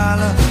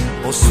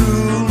 $1, or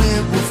soon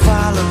it will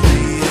follow the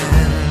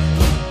end.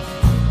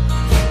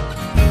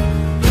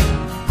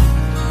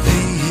 The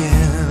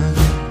end.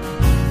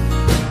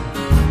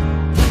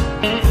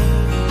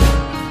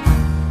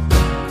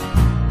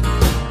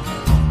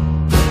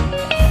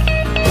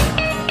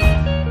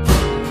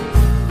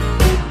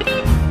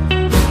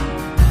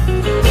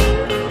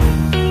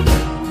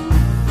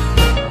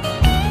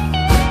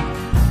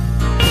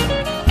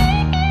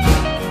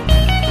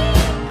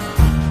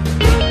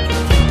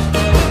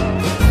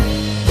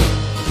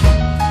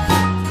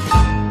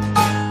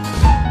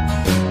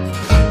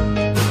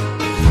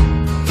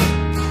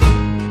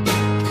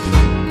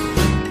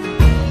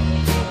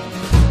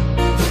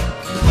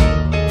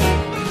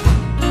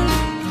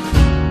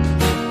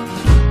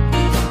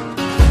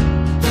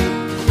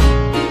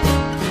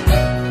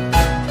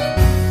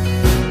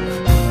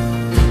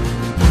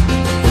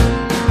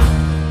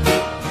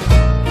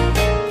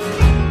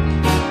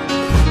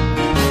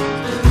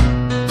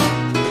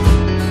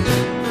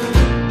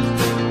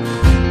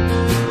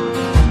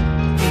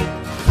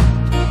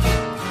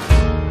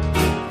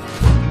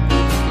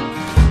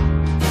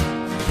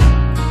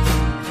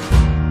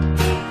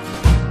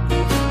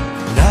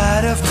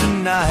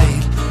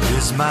 Tonight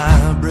is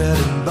my bread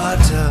and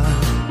butter.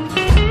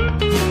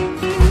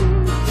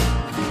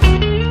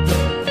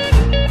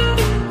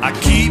 I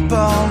keep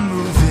on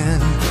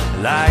moving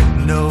like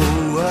no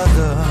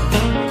other.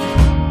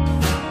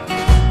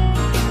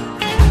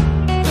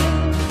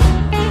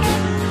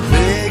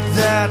 Make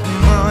that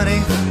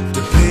money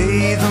to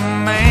pay the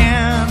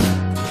man.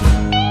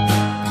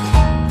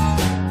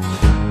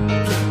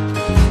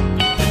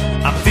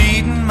 I'm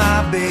feeding my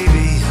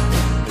baby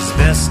as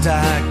best I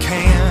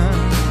can.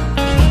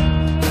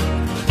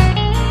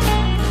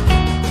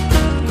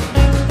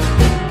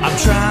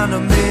 Trying to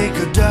make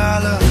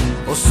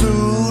 $1, or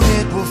soon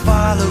it will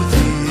follow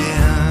the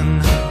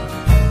end.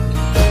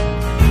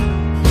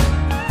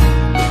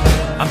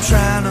 I'm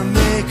trying to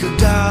make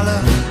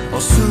 $1,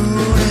 or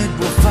soon it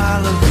will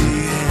follow the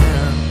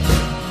end.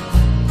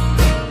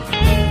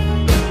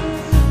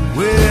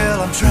 Well,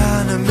 I'm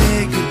trying to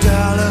make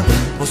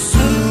 $1, or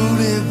soon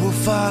it will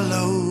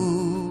follow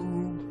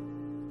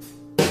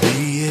the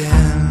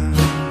end.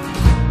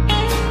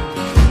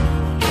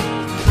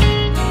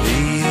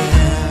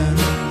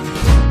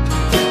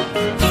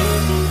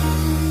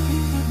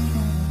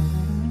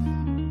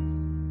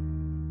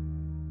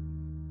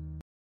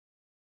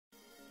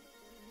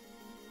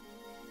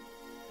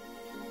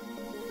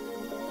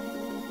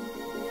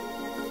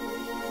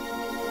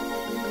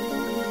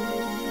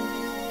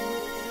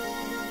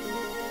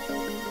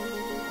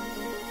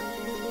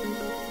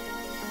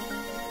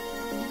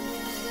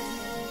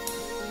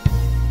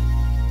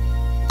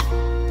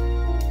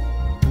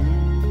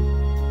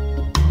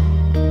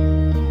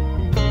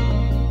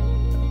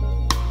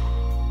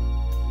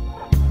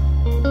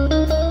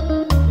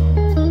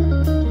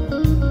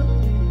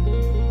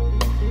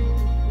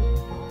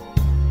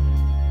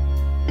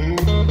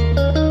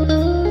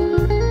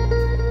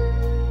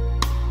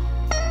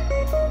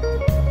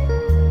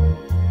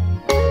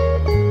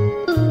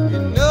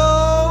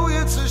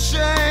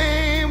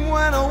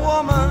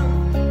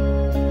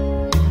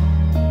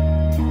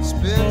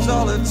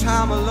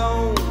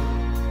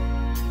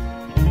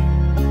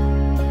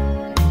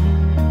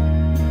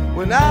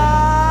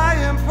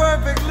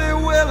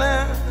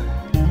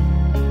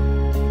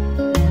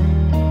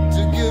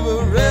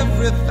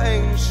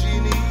 everything she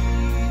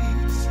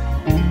needs.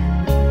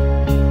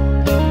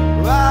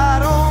 I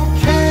don't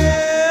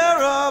care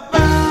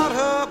about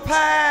her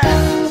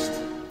past.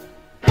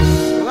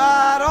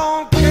 I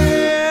don't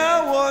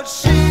care what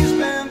she's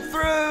been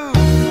through.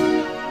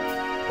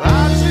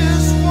 I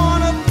just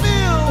wanna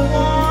feel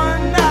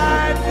one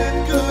night with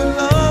good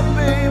love,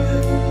 baby.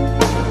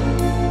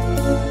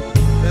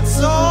 That's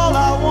all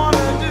I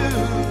wanna do.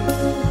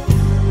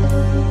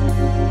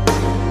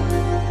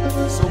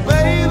 So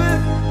baby,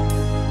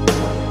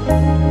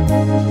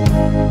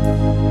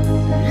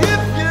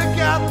 if you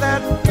got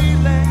that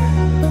feeling,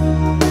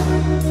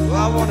 I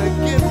wanna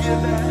give you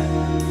that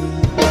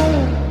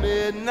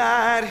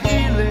midnight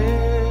healing.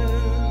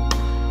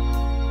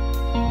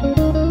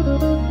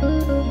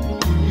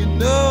 You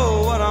know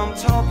what I'm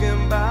talking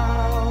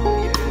about,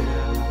 yeah.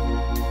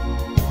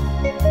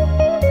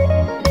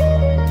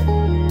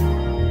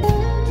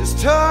 Just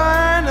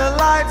turn the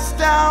lights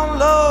down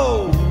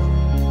low.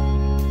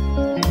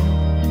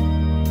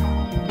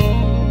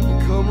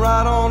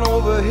 Right on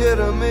over here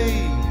to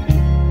me.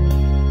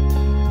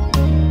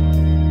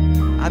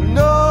 I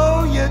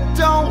know you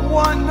don't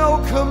want no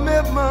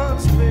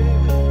commitments,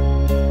 baby.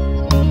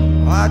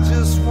 I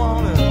just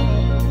wanna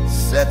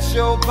set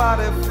your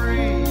body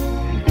free.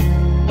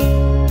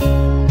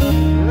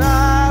 And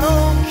I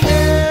don't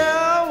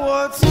care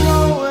what's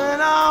going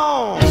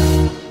on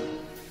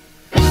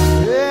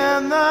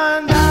in the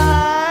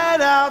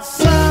night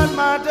outside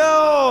my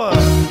door.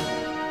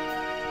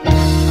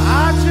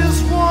 I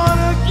just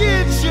wanna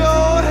get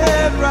your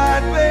head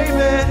right,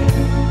 baby.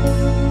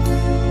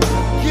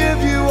 Give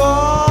you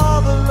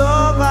all the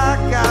love I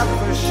got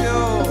for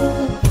sure.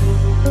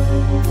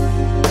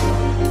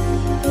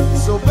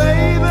 So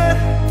baby,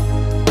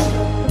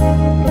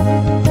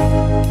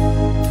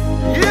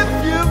 if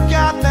you've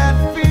got that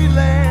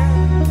feeling,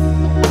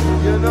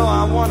 you know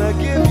I wanna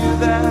give you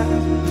that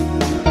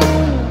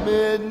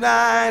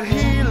midnight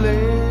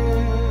healing.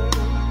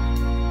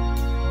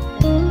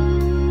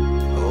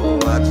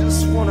 I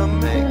just wanna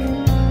make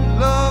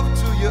love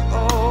to you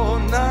all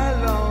night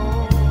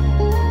long.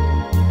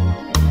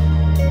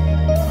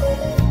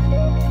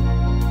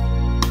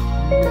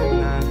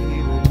 Midnight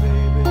healing,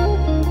 baby.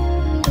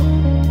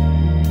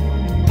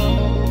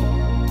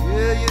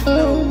 Yeah, you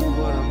know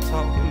what I'm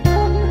talking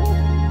about.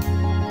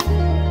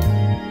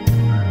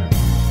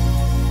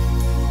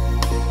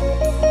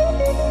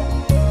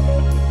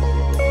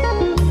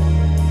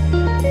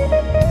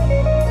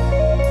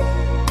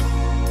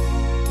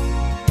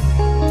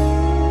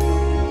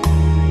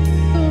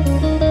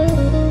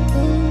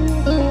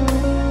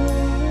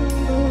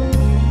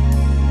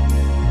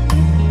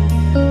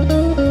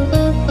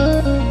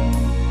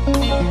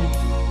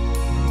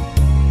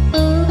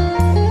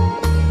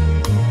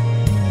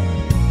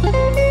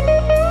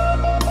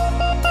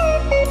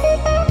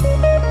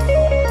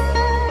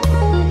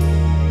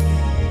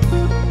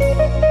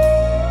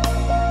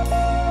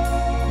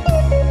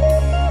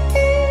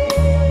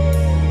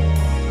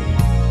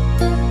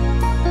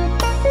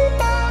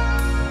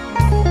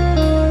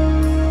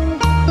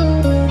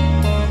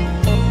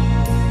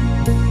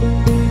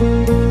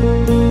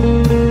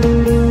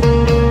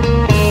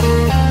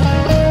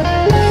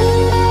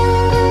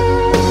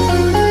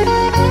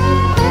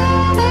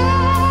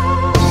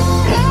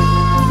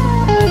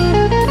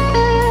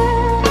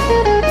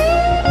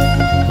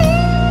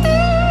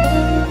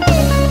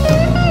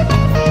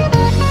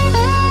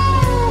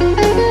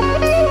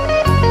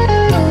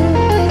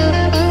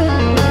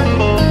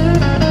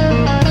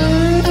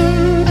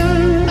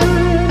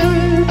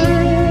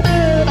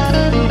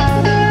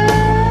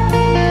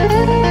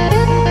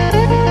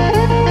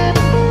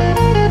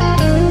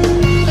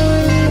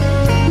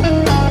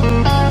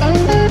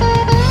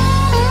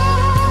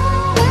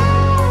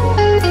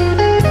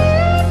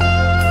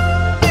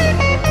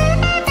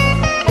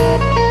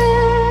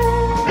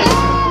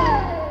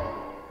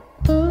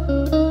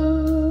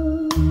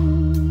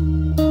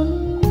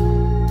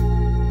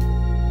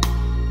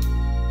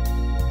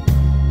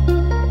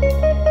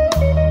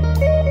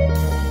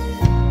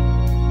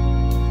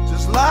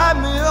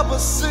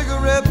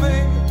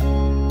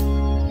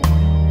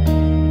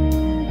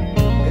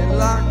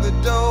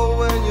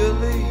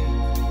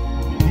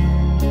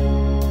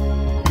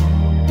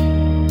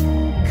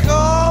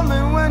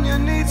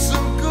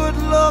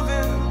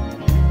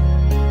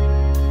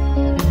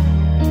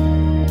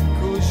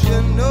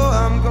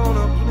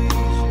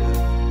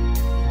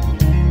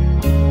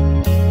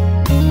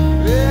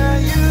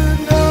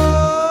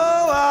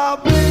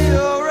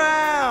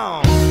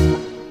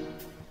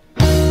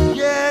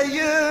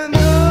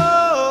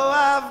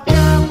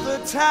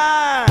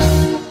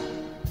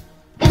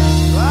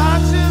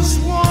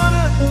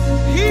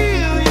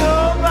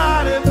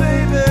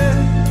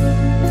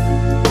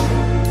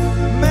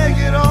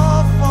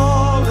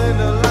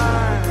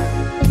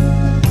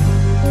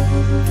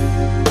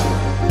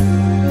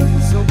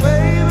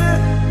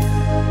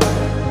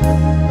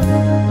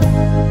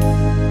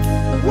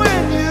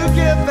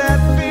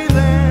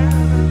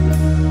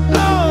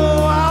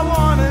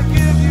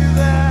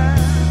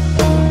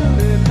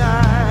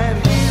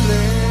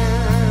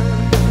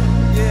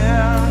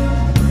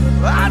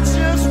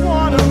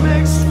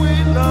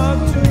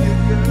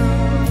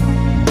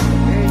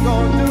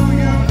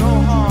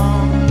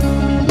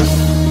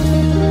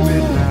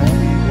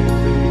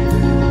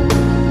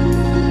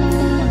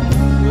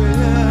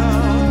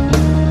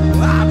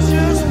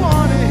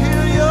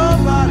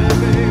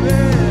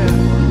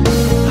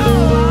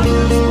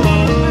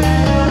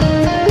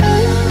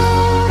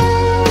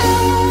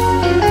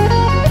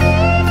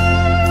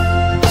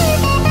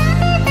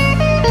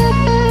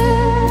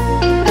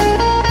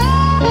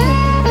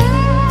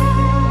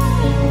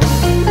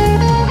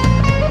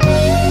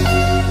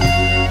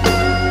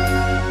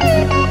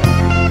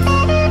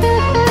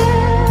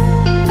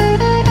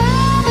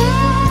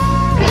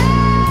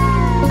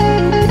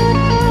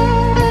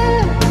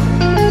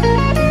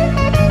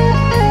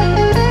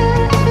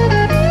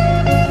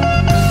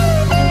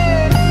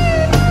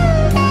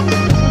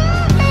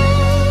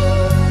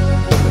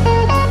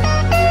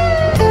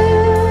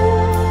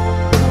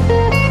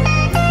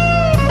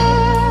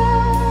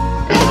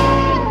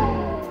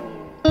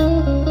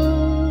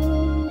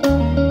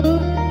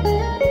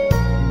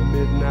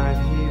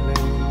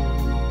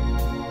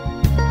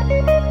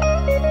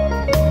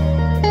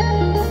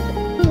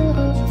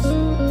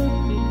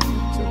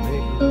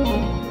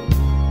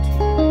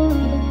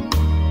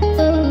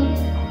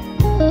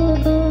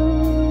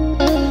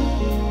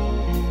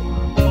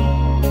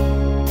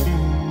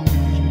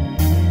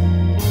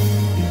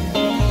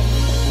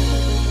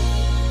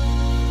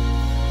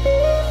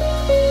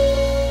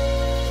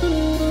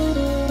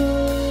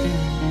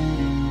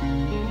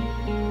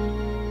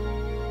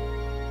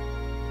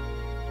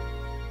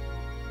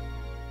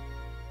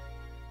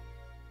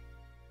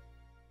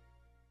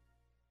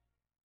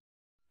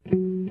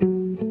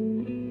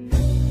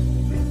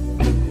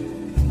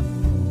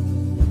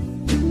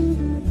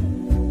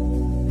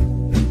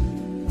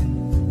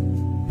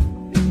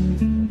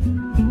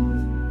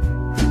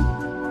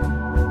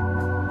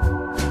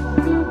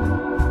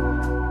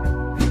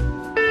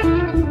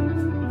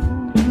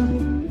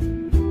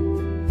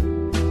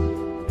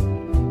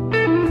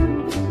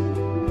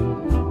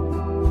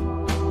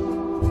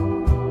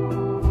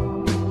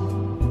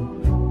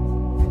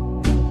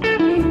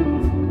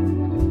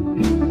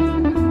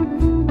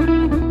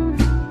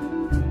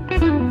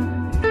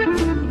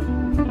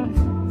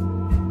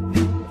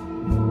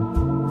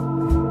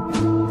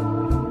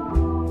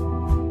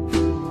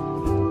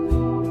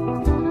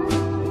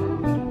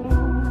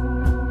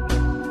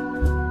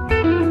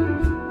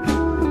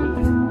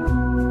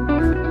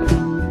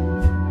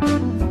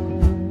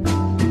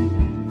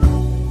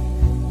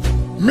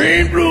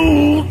 Mean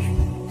blues.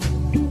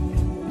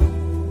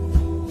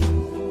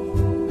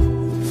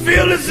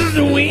 Feel this is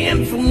the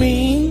wind for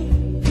me.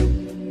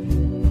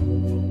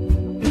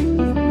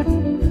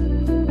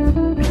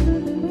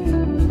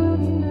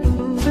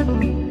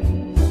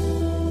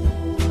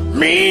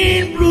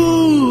 Mean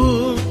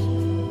blues.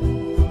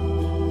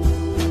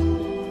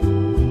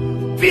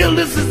 Feel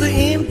this is the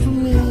end for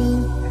me.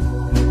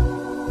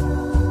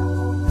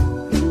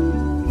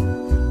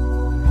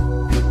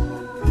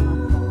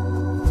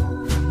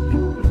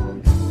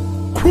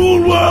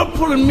 Cruel world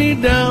pulling me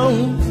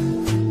down.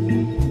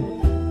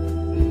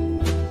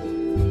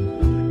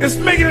 It's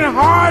making it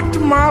hard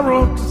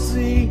tomorrow to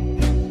see.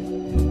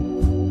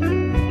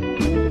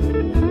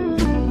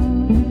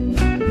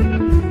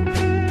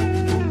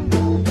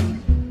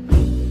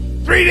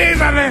 Three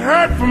days I done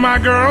heard from my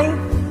girl.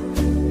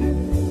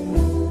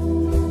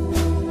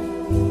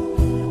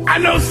 I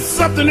know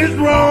something is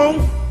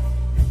wrong.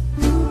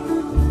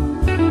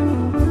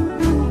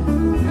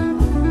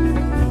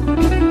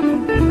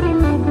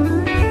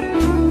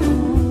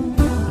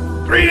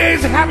 Three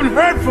days I haven't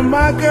heard from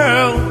my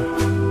girl.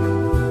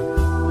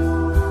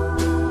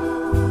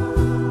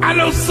 I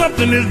know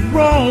something is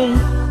wrong.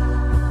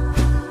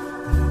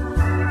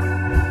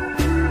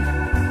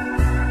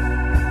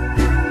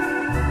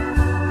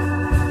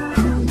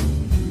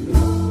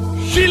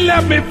 She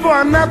left me for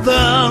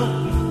another.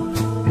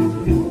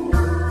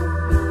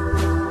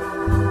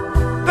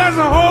 There's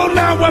a hole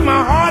now where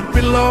my heart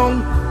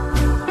belongs.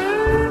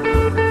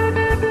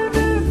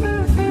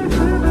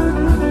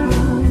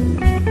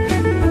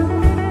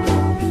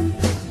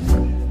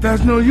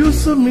 There's no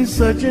use of me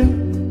searching.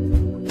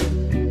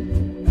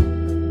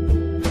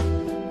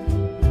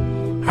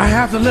 I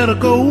have to let her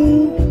go.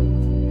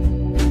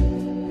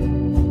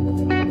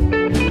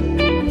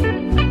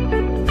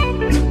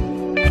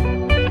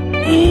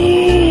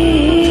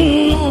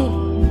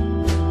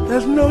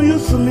 There's no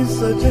use of me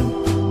searching.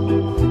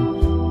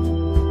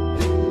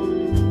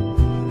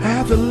 I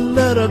have to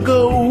let her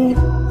go.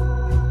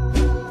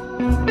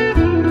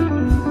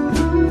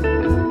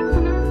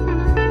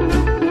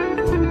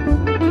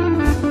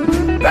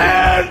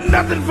 There's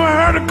nothing for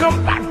her to come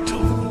back to.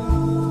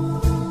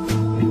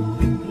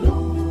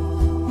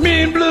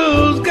 Mean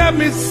blues got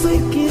me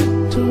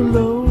sinking too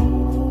low.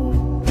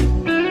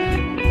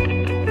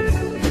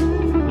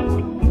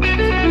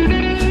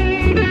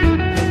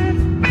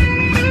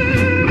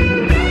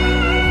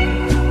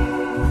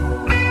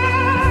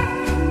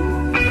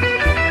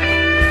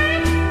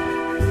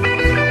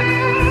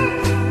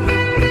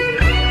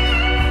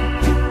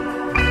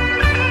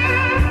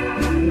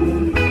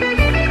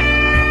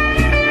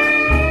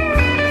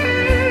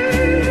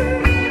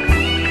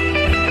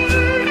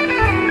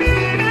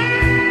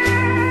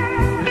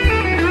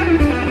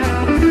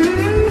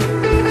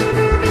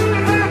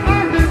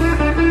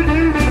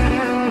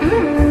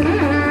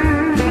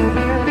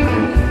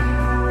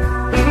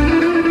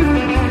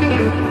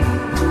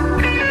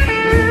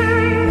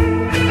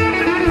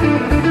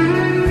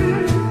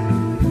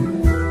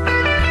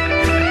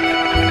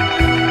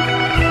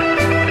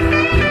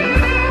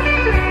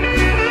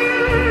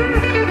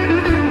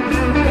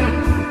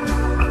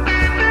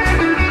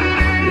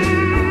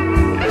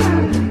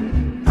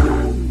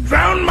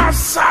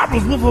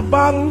 With a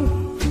bottle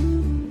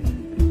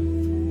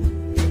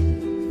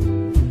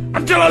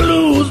until I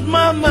lose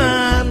my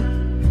mind.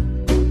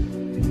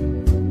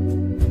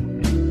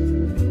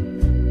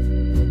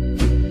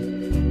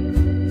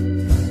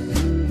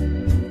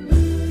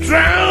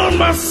 Drown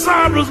my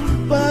sorrows with a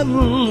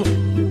bottle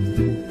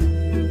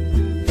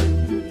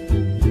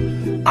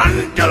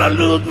until I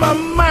lose my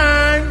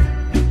mind.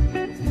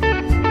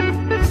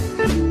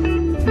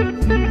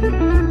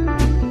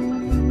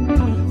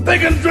 They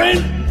can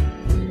drink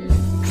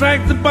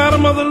the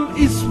bottom of the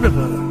East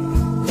River.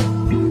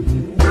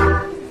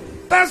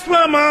 That's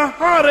where my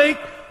heartache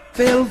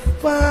they'll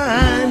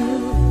find.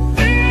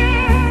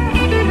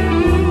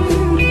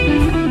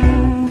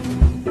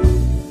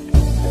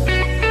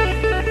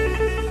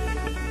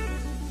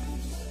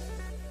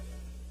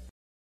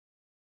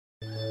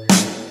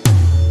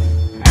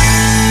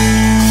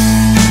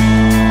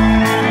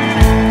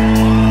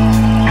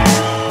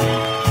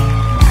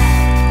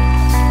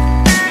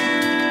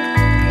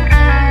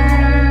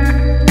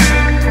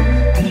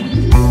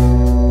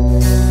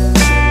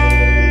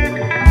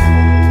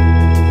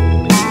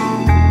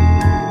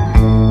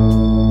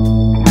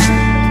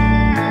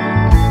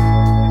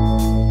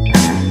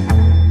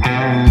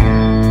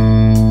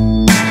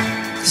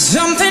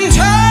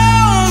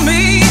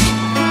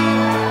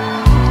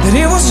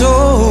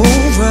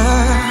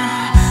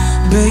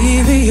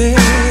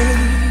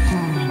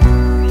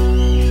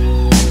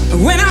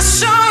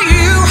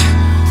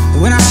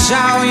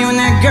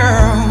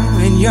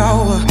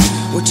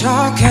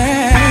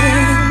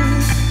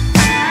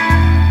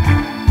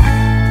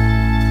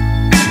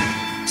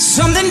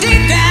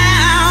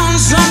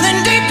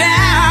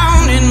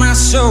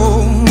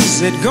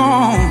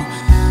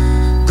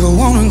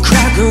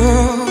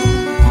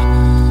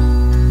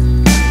 When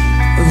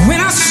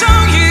I saw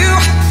you,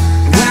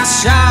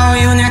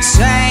 that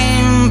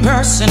same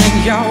person again.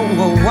 y'all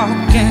were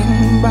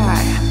walking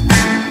by.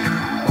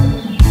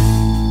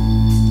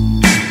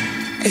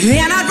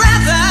 And I'd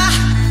rather,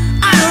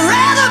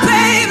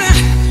 baby,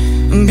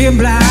 be a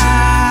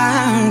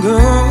blind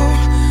girl,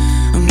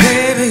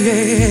 baby,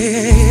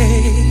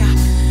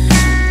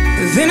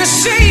 than to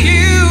see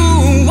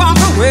you walk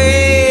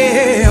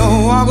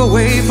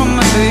away from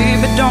me,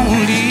 baby. Don't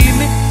leave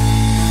me.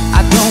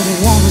 I don't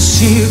want to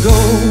see you go.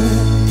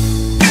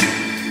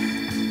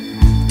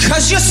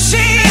 'Cause you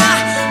see,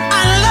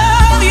 I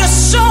love you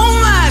so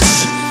much.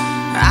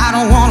 I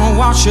don't wanna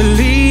watch you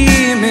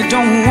leave me.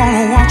 Don't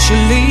wanna watch you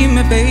leave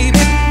me,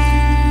 baby.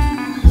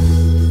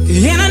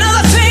 And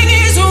another thing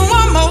is,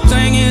 one more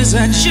thing is,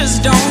 I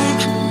just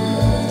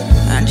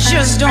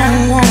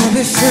don't wanna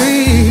be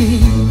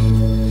free.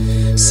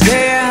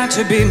 Scared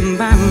to be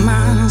by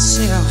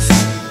myself.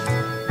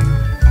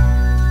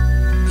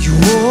 Your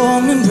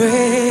warm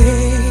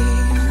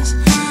embrace,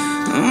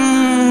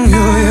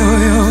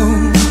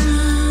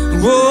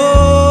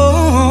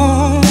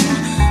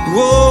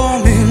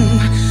 warm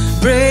embrace.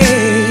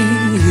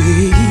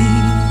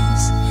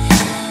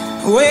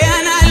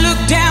 When I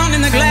looked down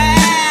in the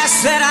glass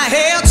that I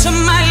held to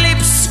my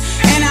lips,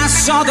 and I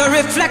saw the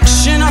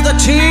reflection of the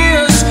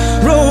tears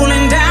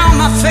rolling down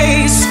my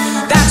face,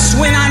 that's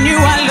when I knew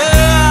I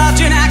loved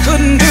you and I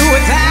couldn't do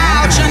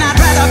without you. And I'd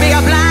rather be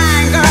a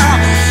blind girl,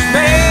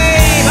 baby.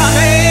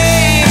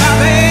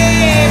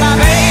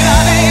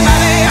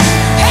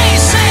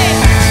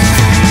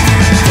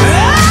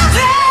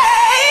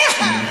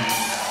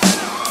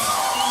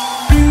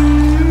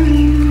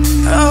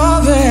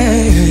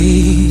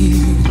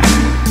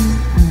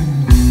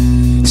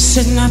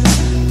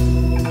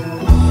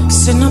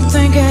 Sitting up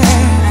thinking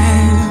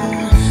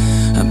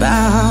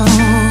about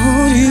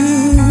you.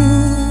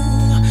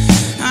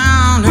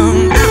 Oh, no.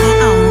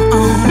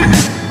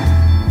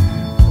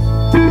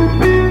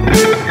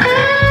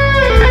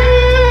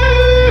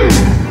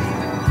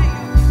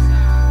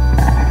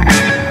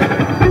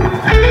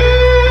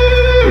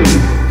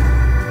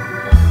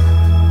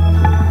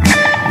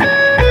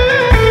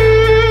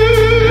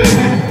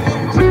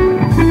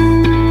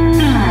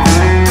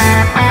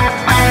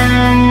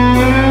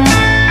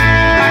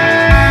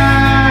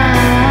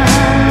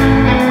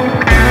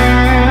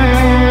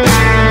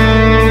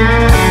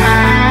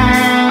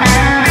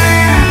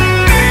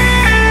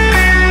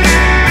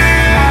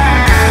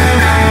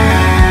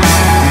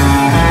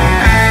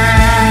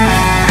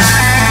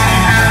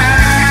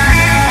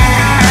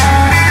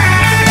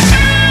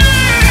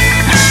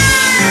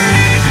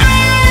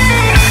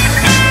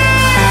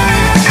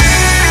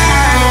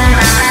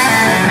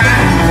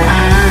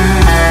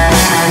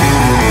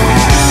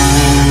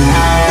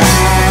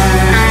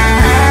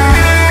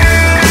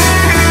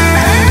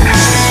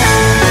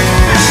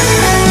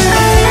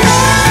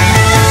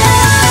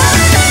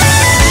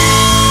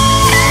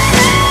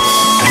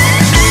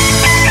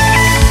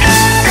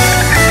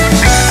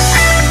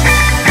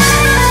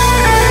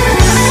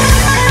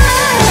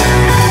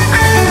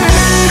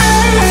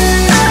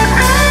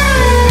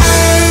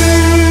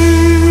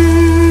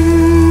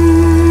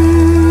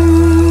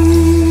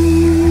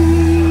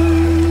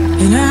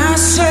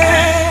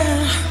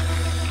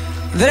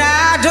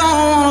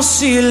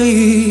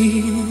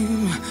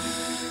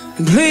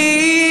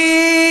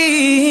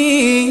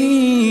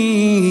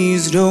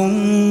 Please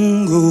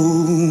don't go.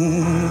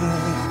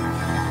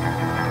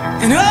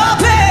 And oh,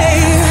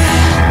 babe,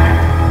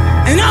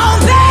 and oh,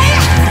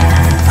 babe,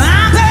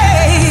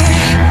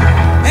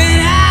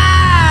 and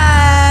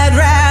I'd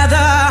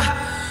rather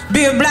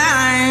be a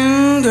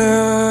blind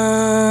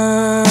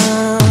girl.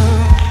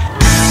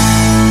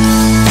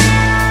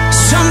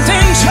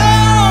 Something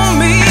told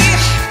me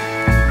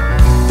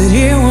that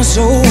it was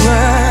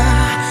over,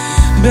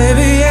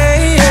 baby.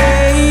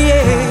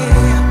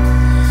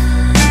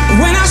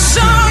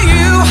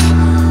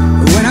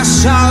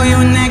 Saw you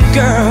and that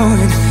girl,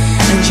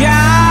 and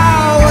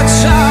y'all were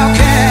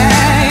talking,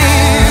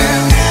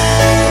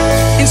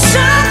 and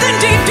something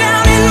deep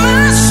down in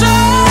my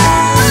soul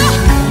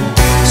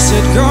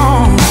said, go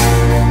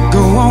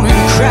on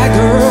and cry,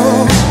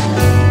 girl.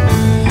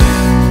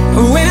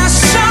 When I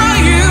saw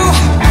you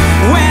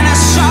and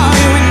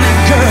that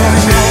girl,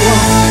 and you were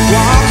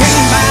walking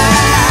by,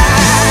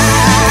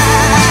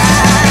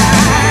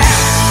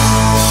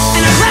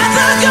 and I'd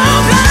rather go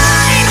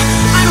blind,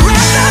 I'd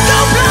rather go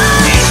blind.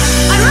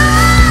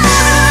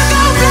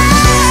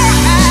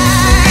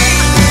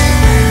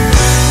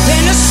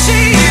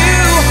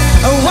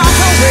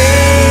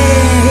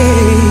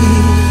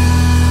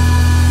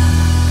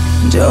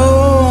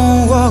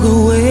 Don't walk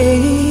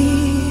away,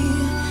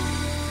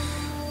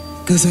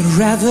 'cause I'd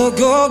rather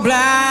go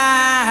blind.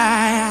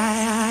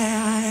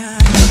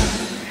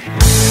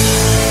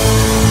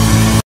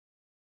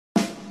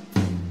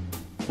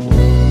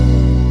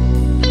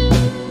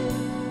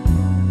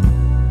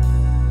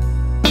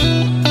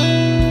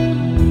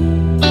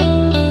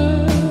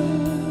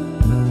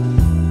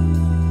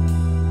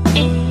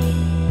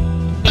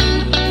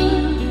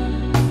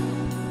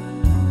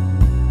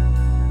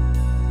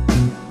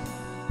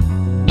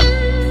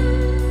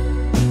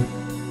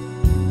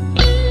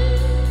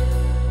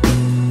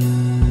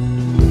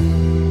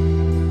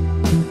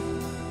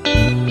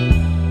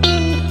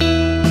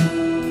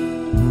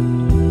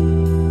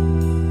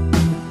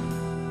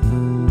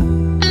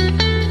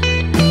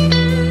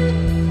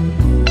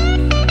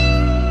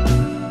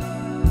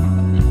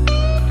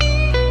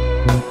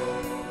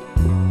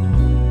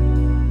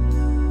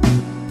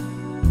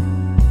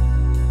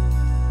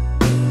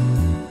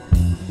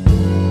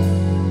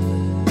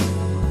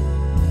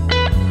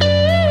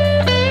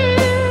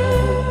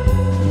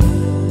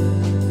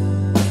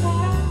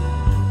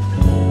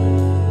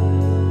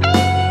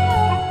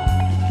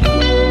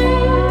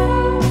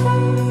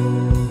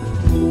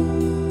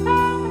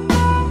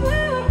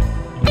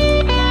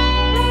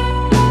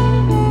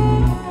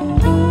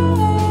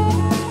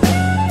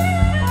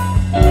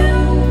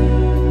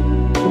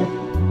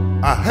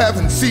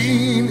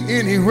 seen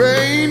any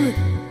rain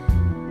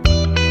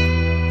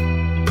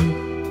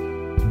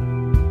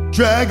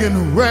dragging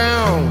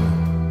around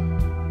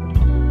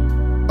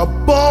a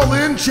ball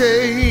and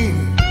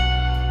chain.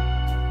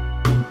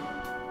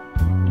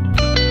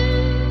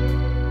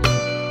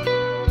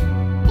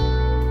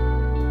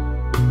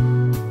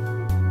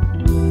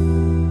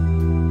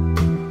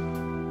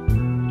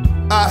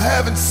 I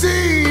haven't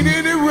seen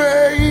any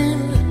rain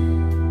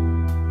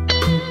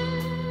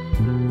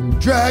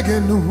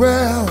dragging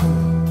around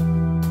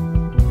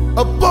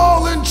a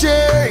ball and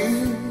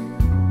chain.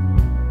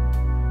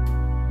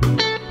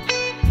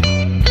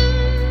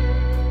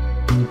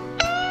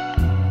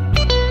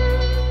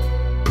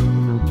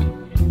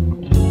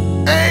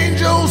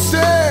 Angel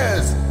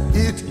says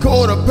it's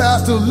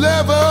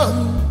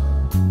 11:15.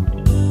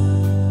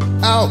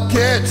 I'll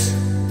catch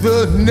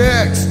the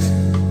next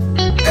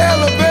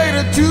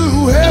elevator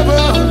to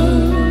heaven.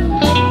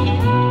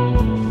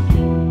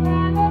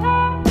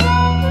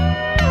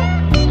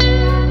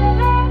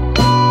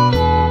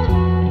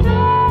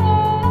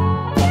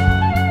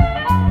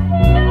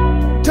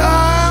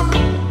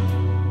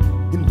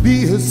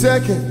 Be a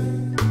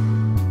second,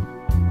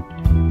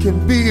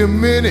 can be a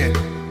minute,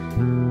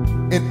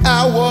 an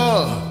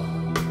hour,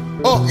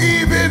 or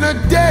even a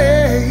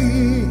day.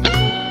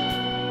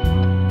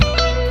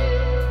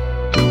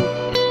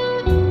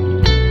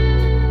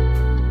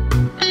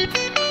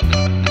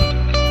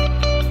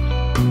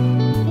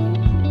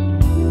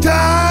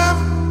 Time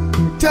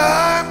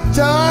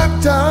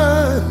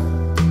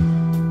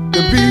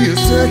can be a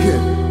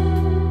second,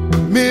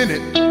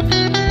 minute,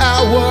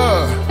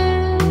 hour,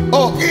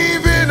 or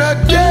even a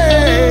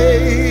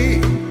day.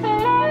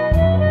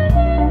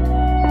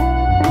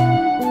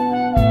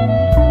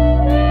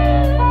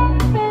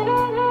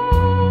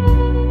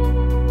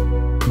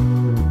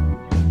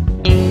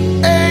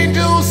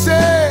 Angel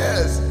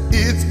says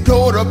it's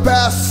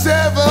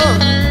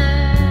 7:15.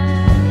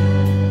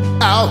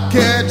 I'll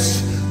catch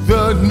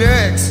the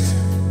next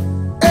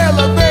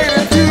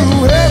elevator to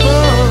heaven.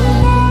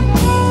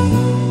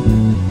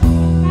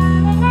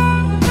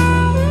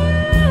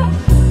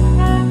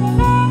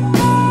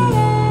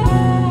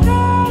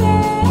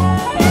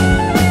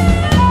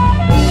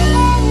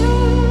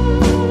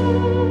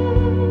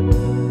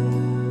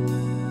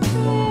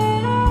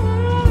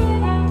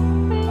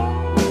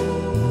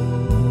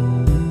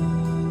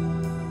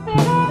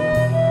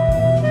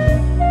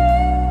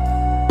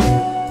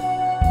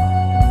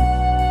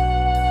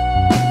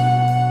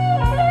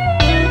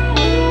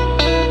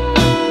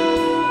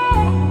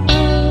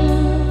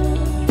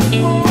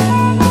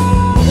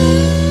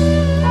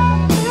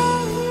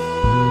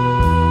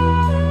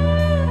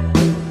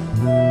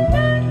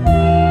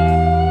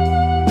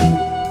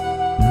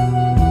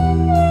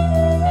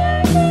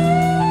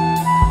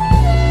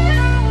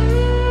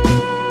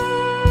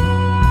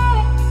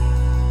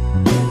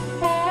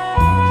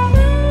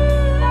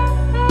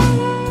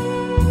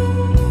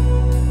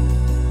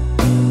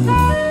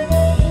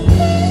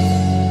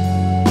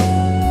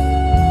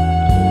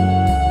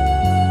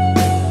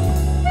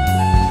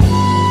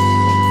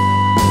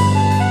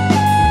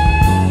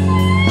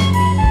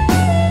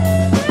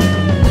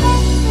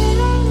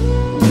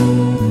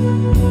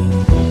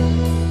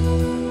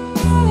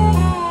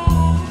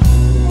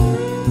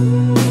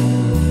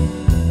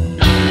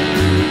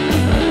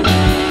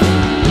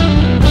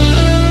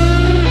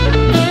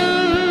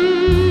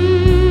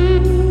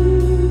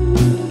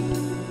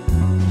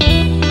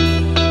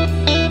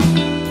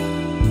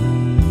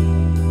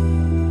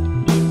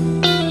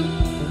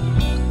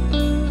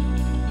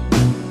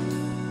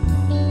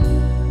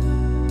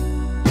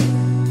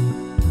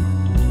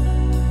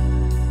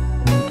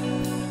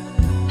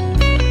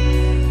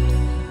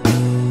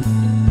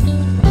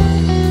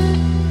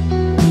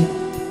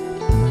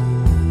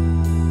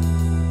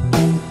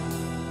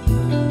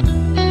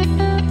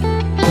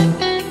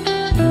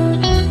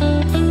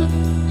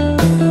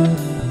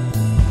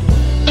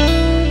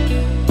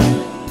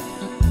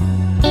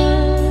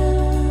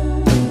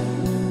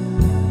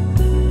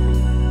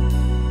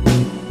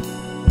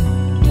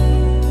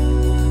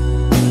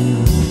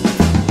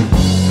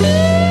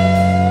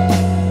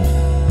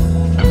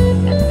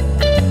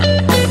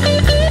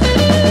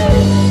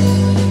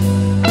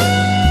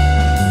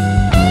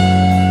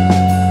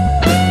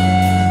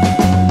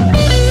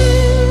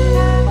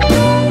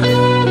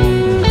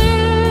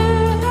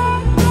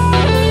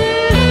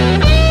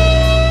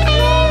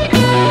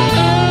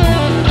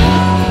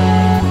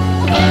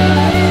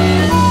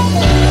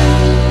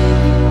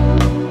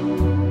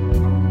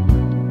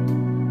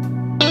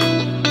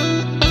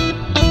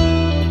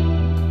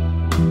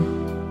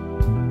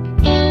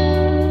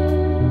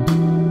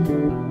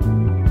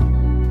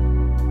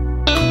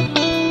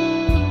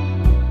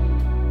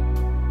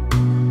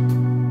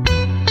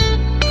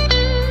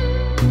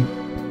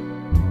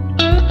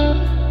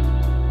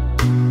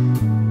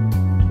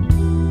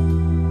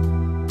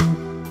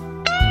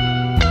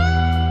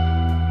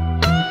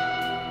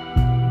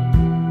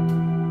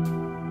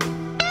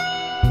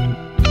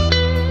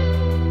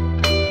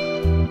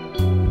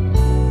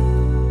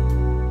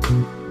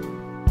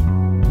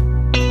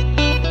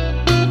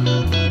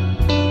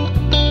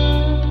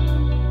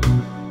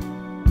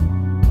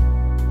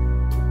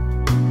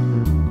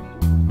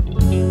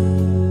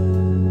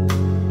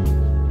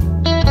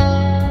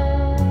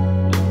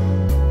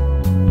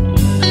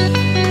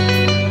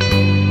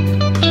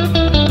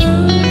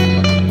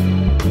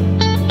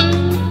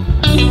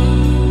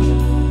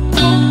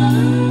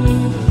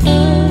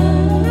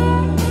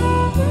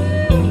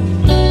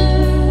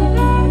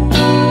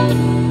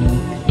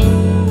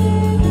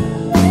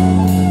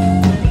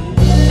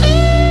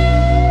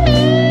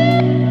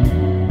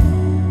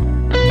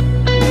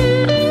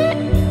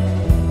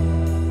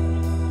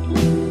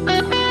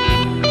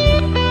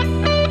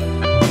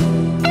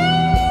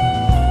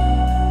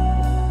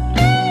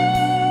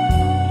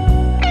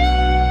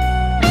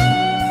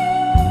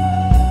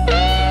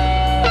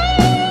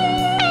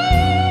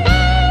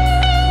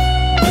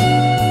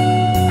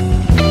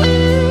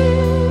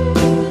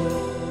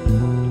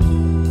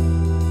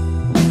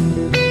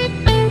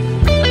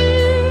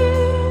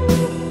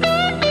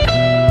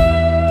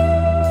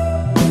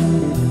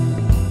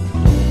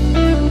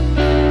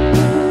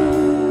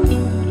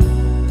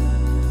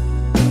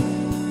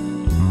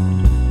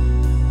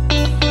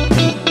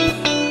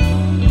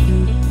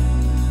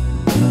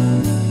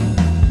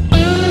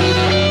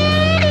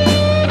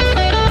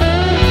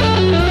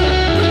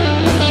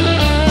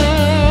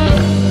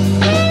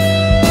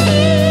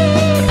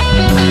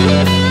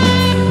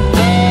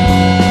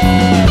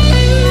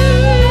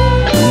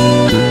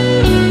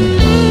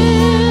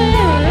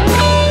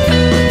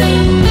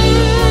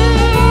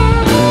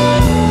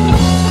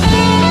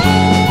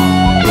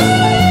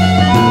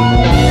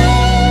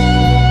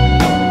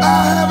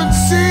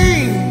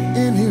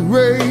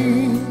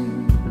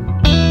 rain.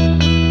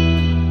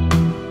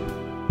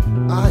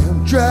 I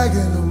am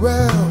dragging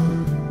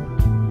around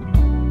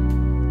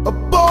a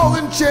ball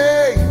and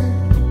chain.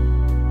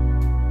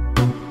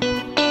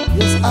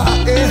 Yes,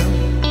 I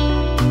am.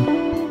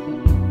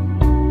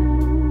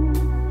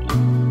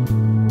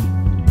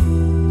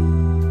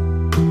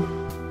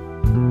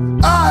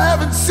 I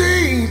haven't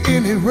seen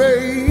any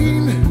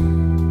rain.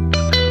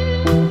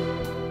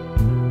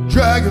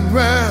 Dragging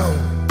round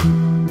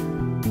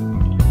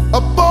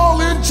a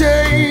ball and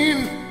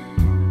chain.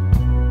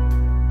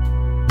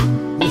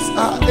 Yes,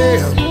 I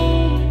am.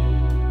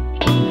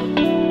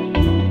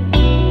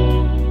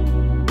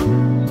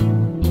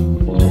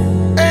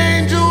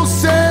 Angel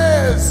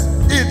says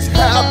it's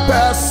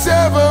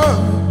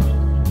 7:30.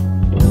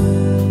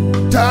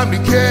 Time to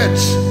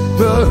catch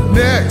the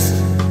next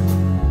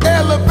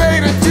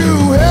elevator to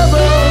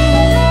heaven.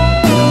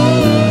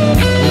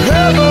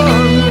 Heaven.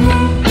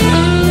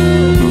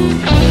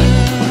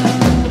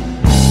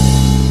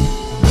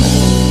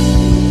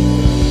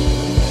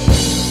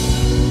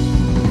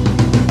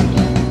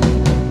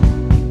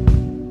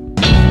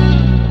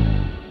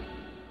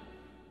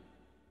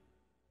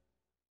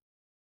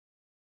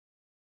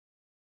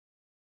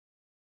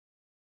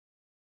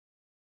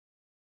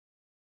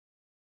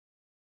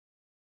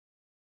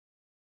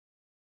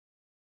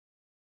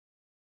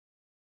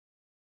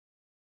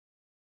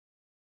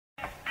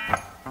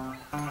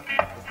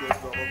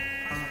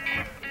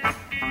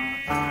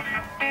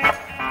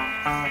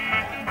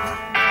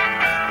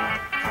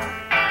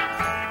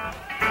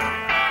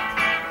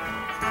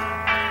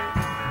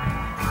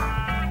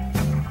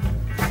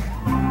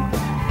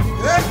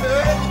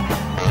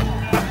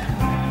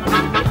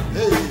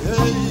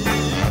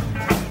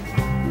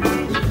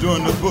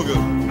 Doing the booger.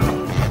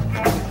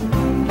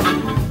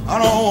 I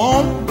don't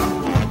want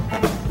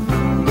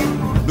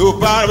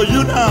nobody but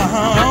you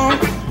now.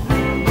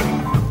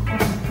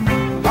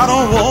 I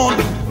don't want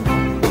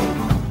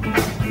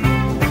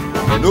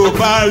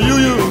nobody but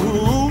you.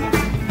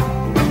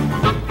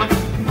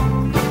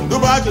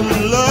 Nobody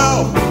can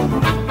love,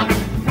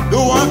 no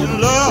one can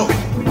love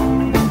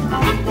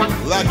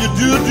like you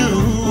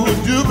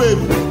do,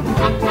 baby.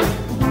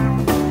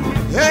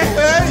 Hey,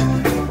 hey.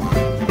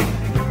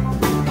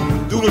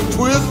 Do the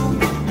twist,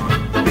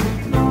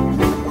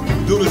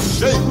 do the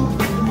shake,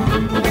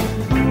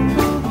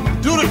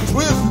 do the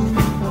twist,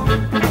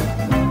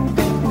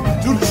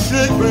 do the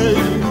shake,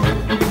 baby.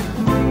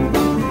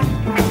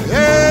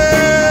 Hey,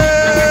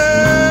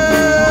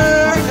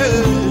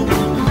 hey,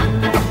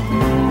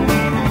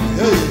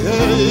 hey,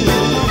 hey.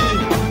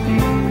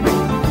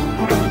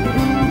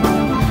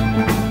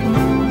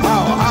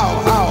 How?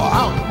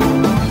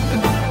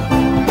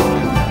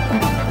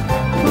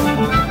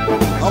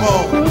 Come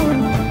on.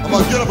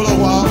 Get up a little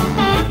while.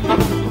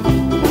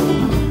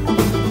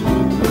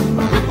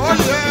 Oh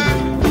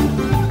yeah.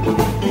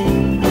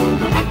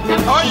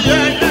 Oh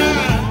yeah, yeah.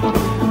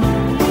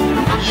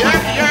 Yeah,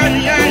 yeah,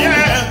 yeah,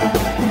 yeah.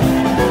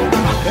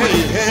 Hey,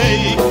 hey.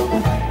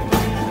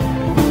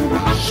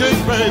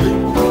 Shake, baby.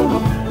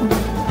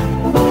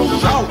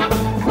 Shout.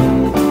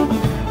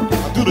 I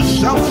do the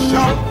shout.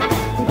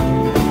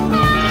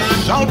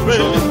 Shout,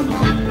 baby.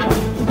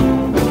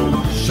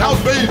 Shout,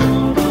 baby.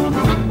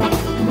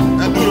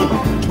 And do the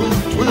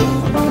twist.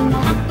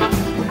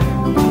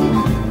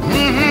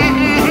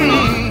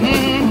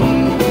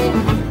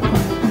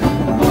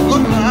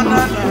 Look, nah.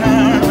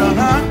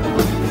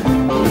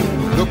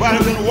 Nobody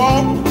can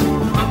walk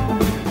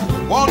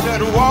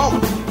that walk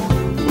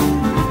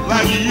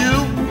like you,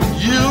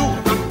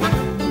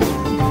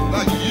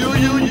 like you,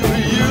 baby.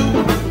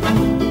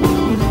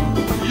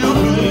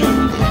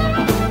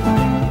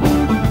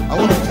 I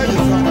want to tell you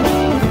something.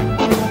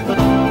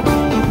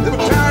 Every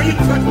time you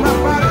touch my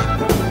body,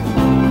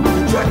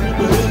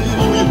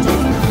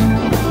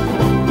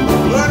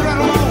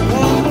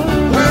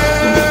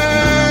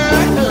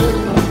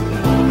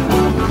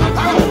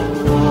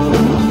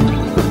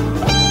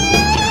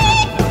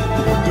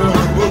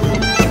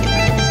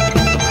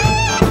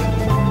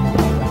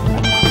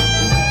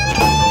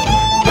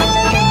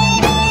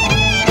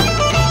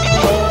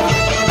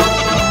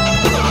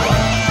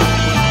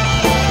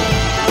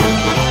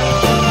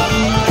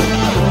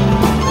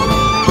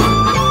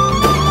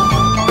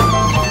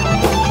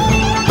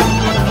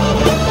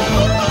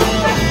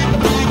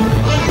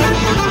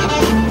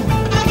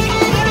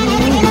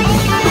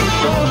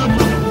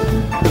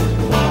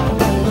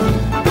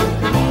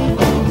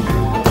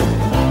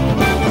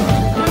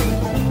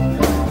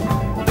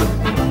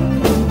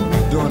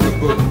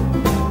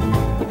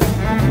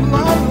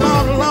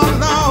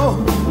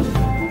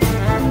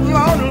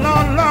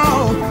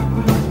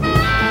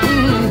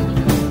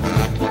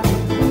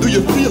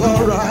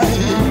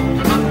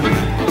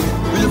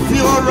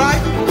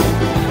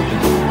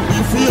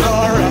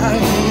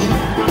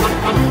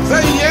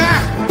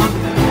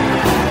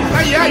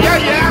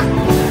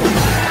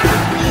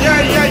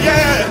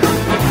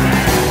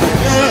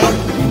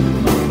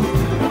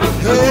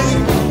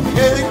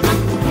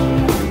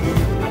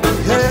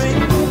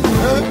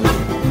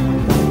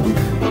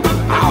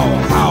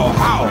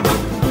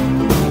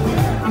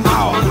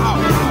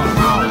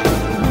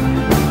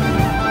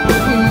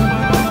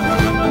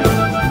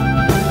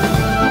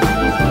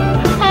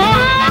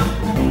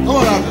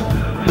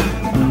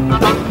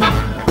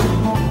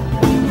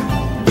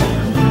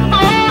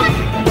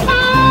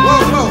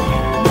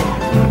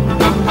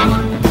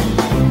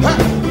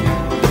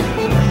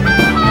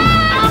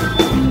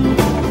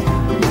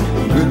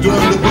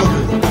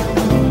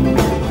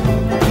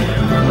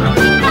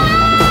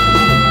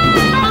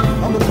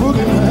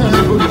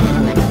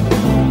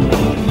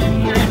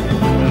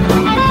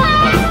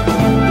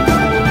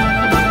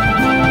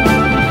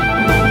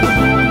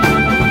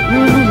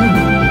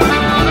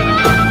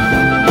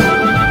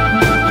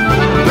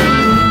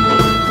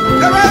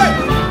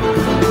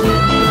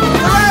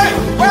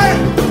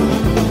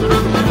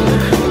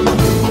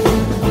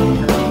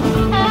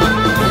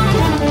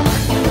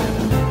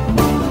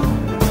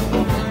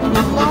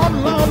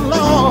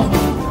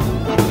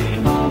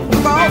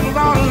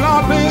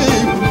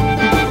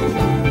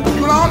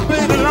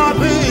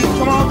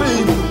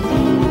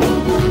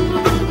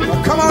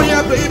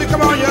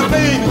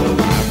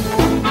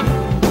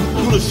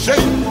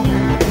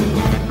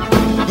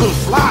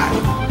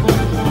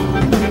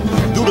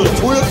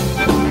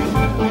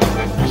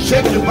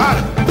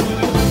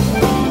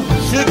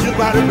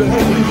 Everybody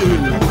behave.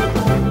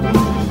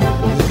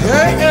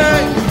 Hey,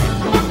 hey.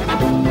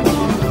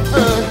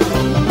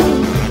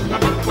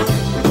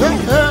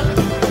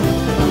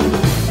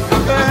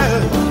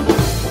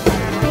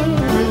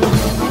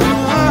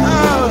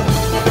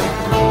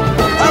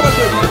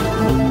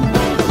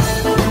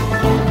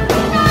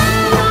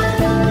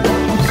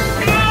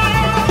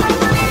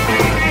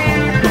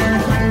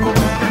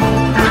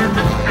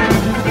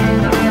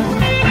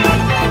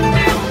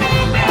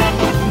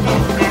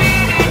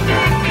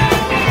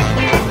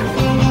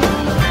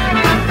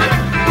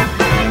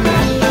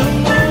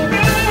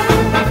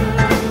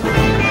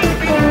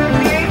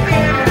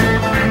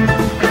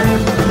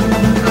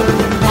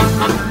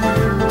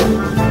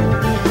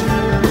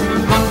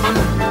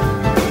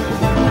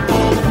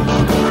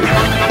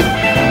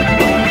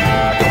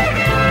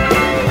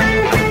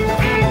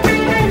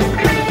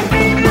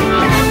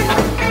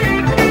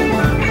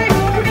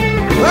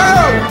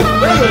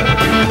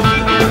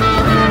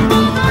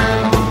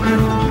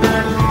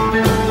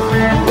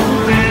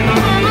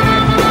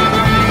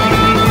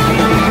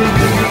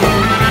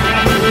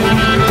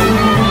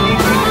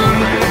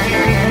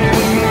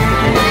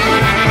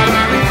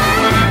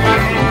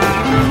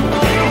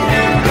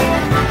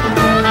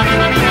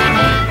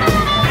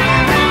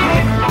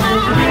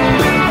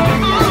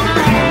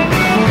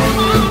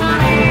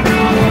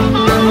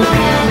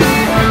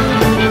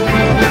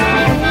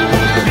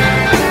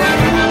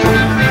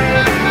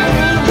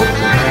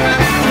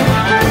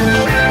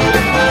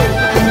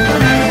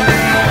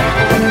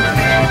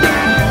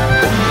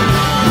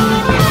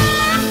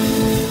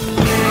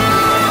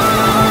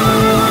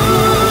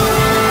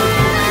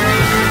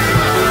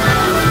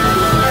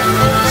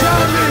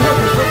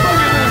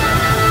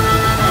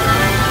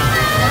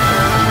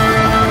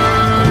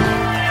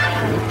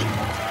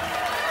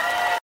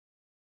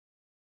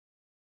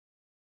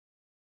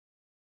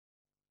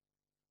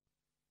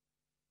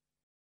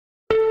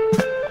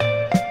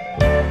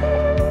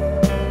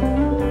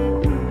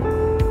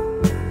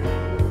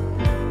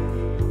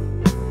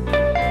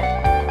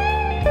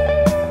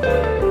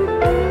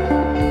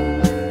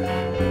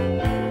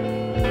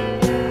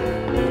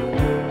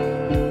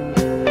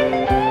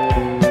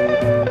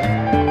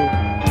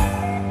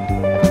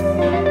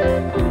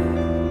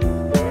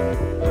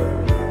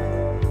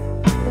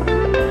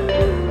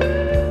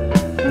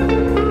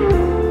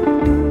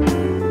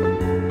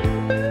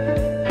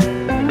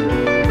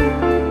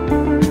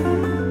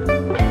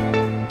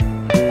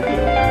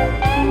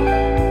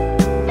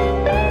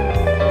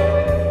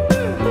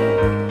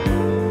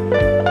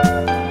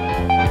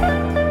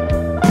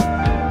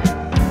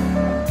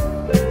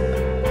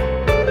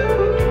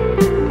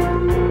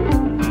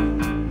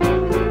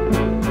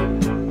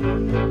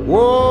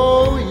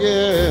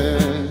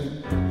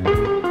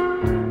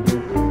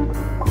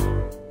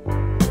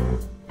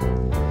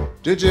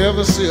 Did you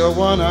ever see a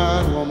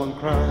one-eyed woman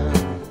cry?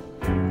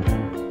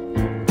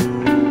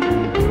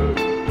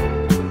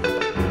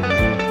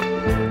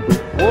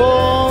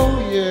 Oh,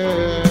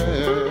 yeah.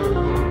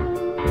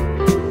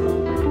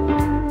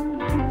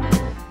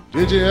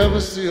 Did you ever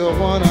see a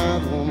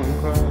one-eyed woman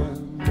cry?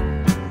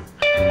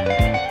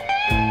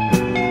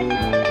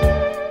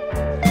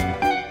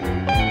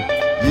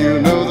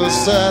 You know the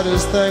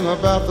saddest thing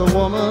about the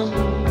woman,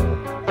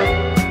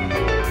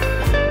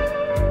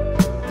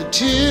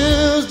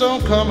 tears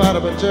don't come out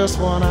of but just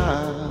one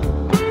eye.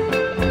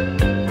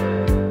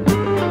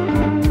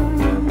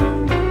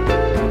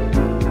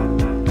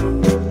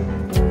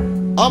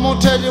 I'm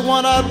gonna tell you,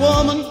 one-eyed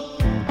woman,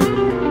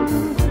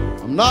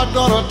 I'm not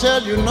gonna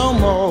tell you no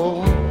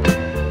more.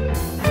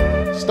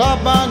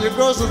 Stop buying your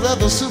groceries at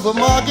the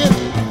supermarket,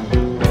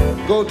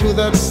 go to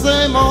that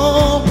same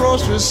old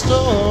grocery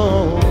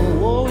store.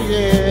 Oh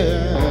yeah.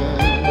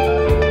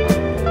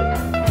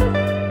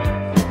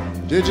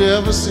 Did you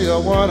ever see a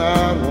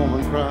one-eyed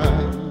woman cry?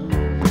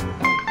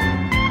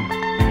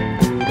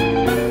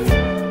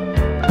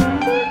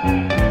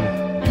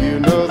 You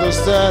know the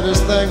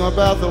saddest thing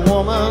about the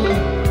woman,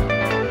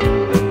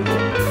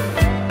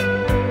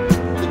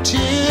 the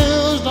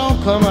tears don't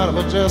come out of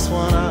but just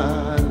one eye.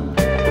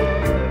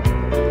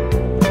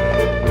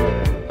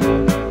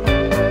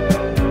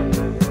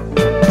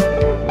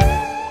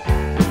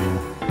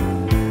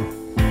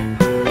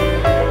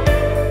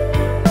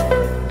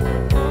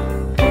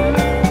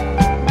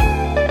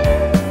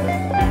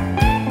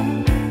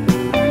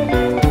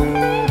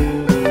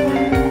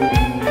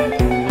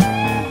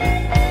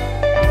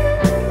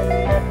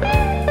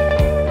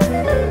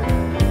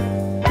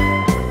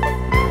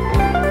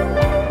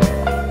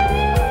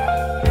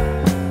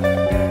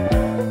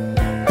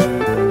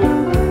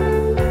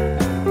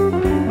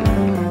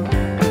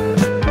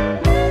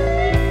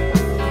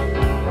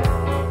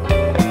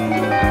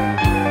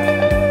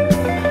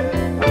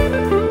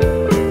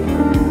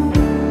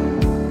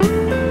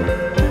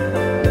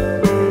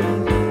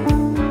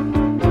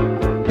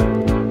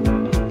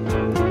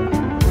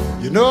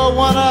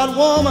 One-eyed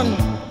woman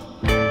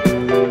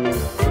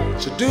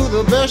should do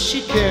the best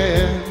she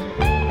can.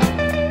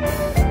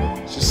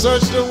 She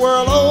searched the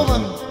world over,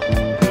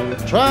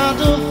 trying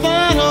to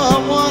find her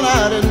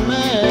one-eyed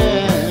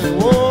man.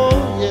 Whoa,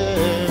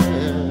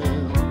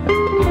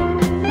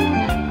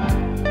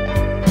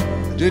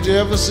 Did you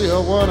ever see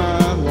a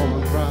one-eyed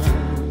woman cry?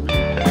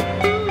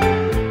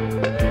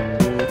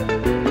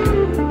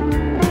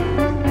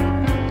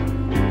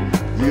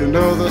 You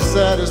know the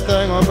saddest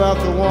thing about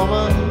the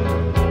woman,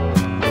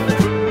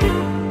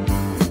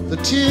 the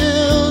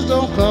tears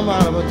don't come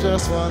out of her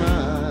just one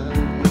eye.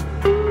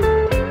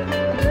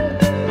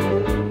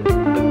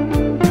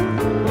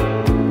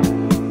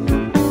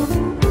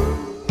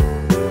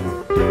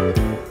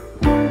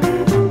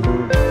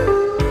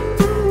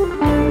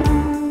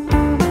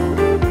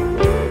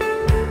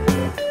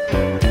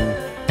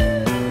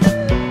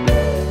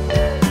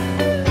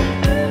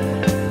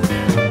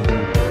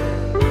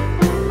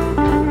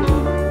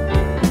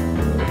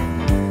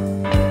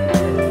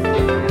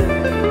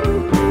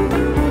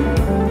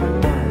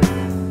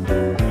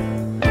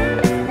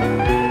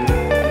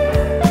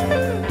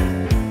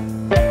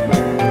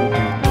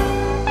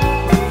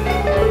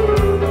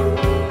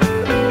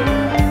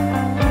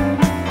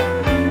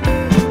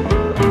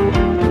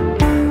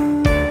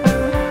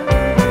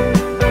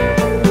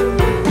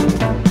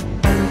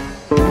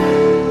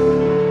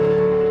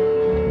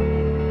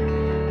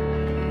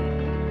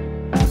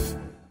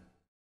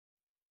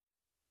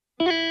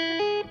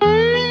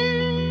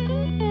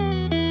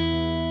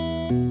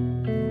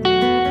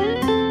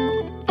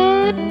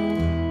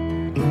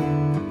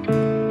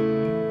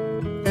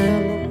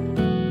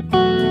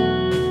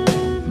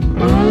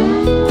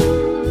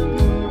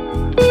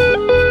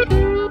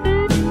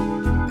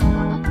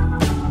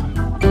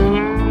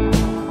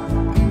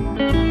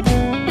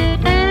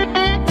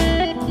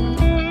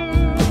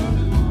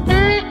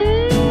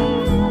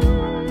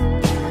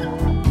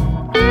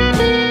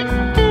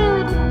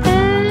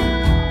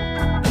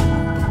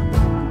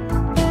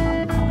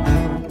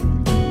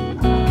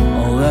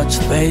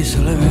 Space,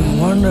 a living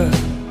wonder.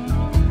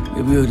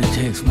 Your beauty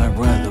takes my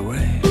breath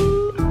away.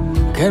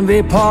 Can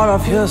be part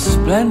of your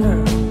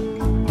splendor,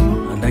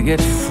 and I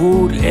get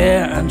food,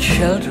 air, and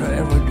shelter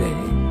every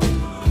day.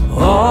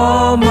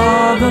 Oh,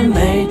 Mother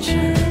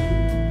Nature,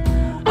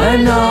 I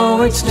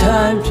know it's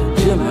time to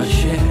do my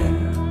share.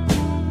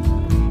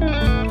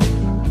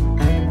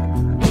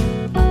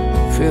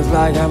 Feels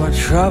like I'm a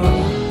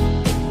traveler,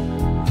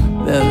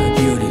 there's a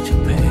duty to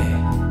pay.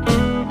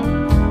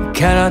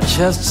 Cannot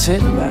just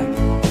sit back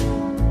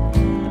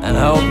and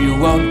hope you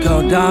won't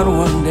go down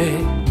one day.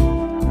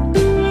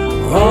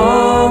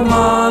 Oh,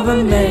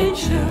 Mother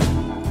Nature,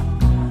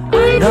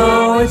 I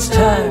know it's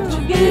time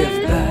to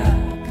give back.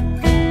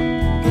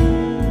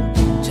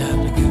 Time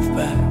to give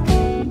back.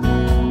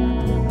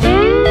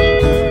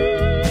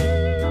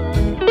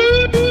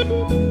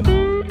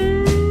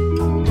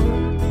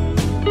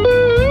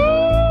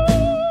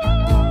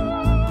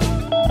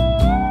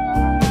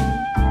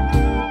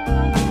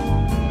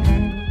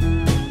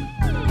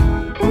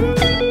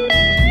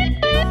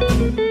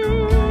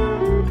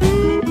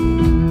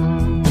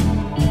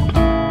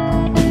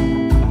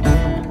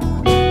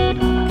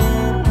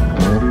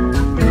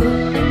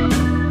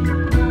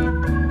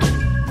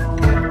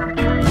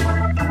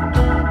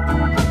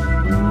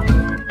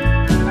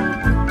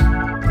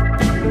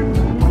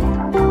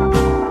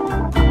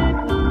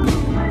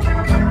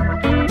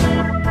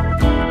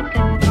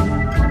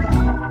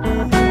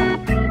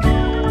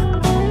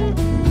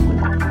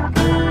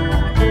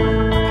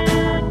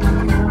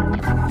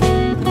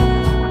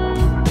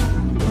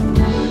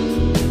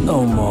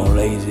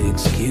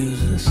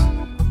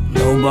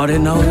 Nobody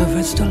knows if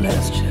it's the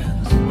last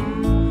chance.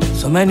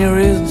 So many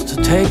reasons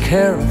to take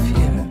care of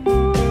here,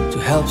 to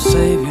help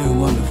save your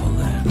wonderful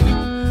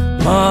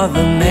land.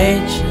 Mother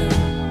Nature,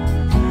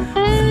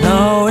 you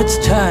know it's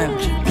time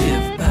to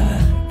give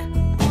back.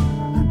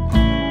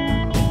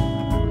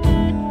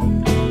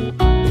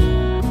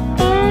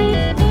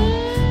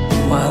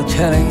 While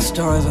telling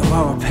stories of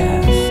our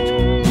past,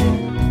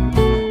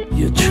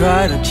 you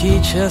try to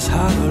teach us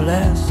how to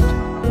last.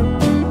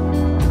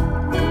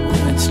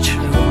 It's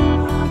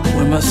true,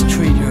 we must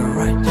treat you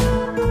right,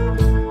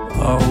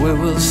 or we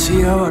will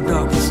see our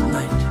darkest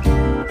night.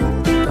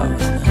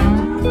 Darkest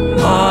night.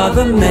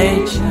 Mother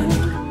Nature,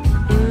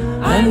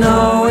 I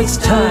know it's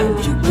time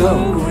to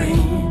go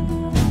green.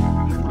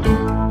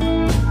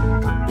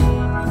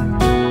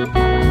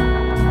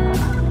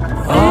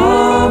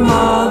 Oh,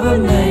 Mother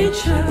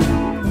Nature,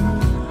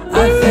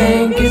 I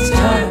think it's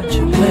time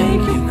to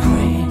make you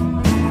queen.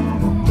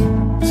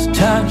 It's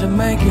time to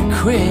make you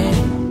queen.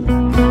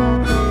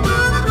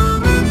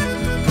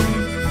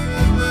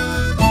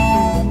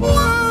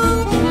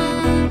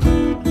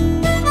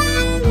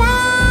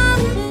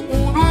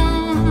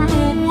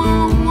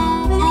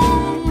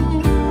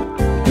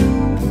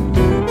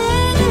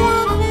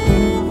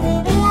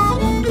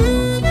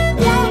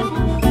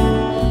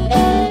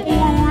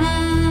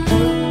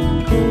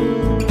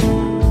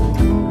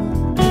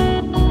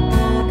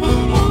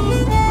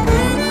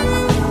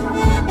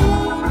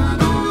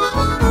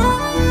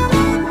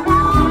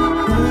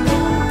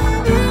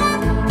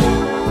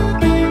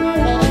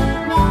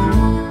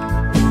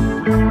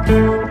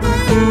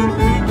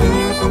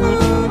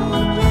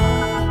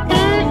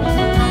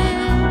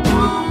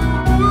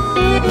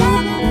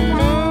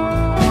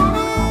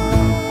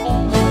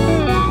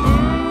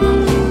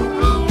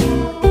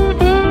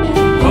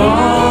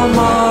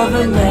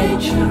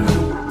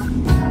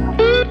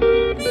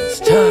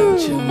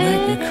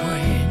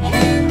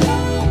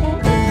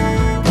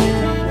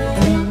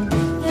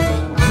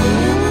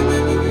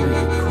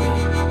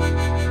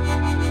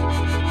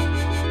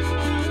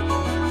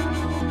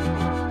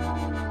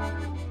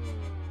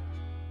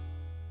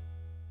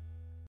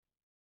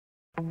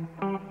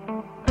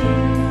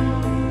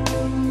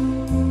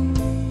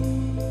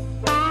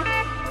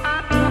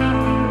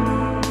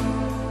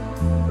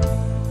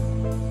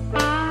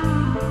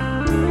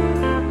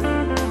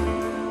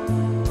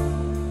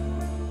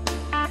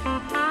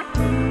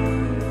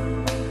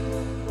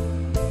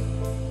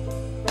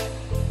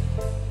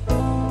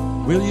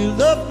 Will you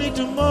love me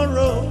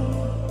tomorrow?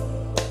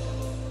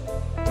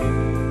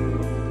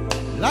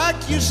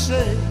 Like you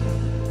say,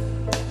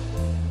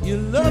 you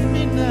love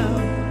me now.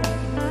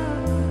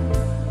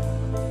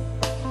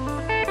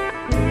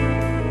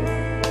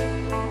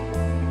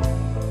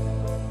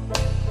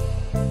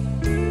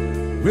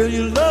 Will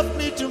you love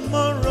me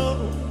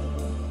tomorrow?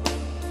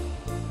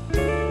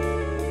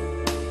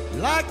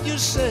 Like you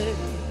say,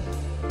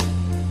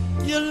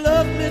 you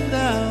love me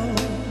now.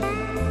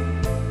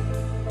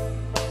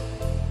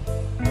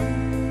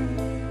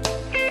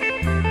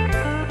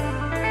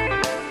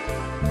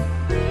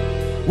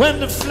 When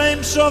the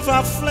flames of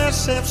our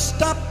flesh have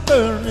stopped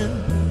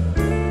burning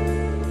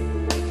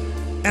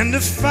and the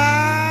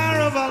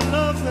fire of our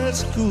love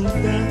has cooled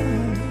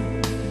down,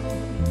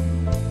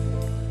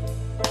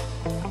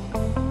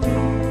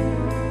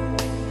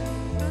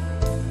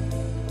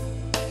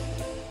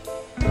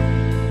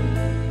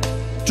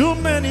 too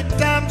many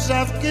times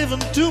I've given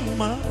too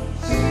much.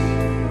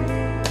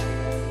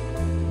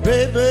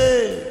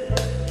 Baby,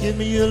 give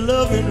me your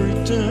love in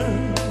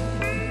return.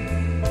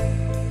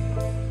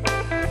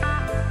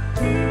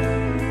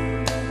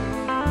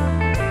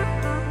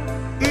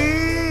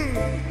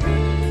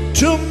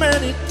 Too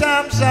many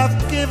times I've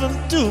given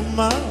too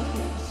much.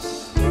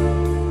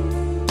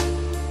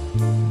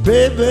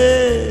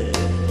 Baby,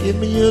 give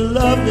me your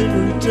love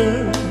in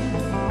return.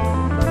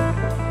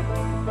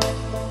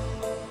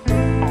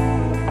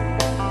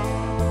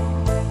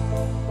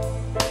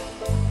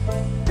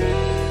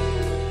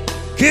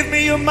 Give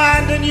me your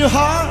mind and your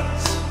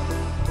heart,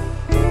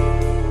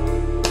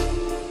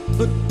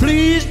 but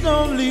please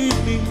don't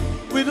leave me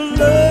with a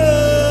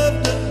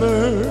love that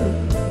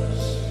burns,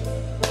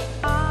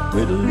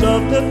 with a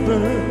love that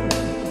burns.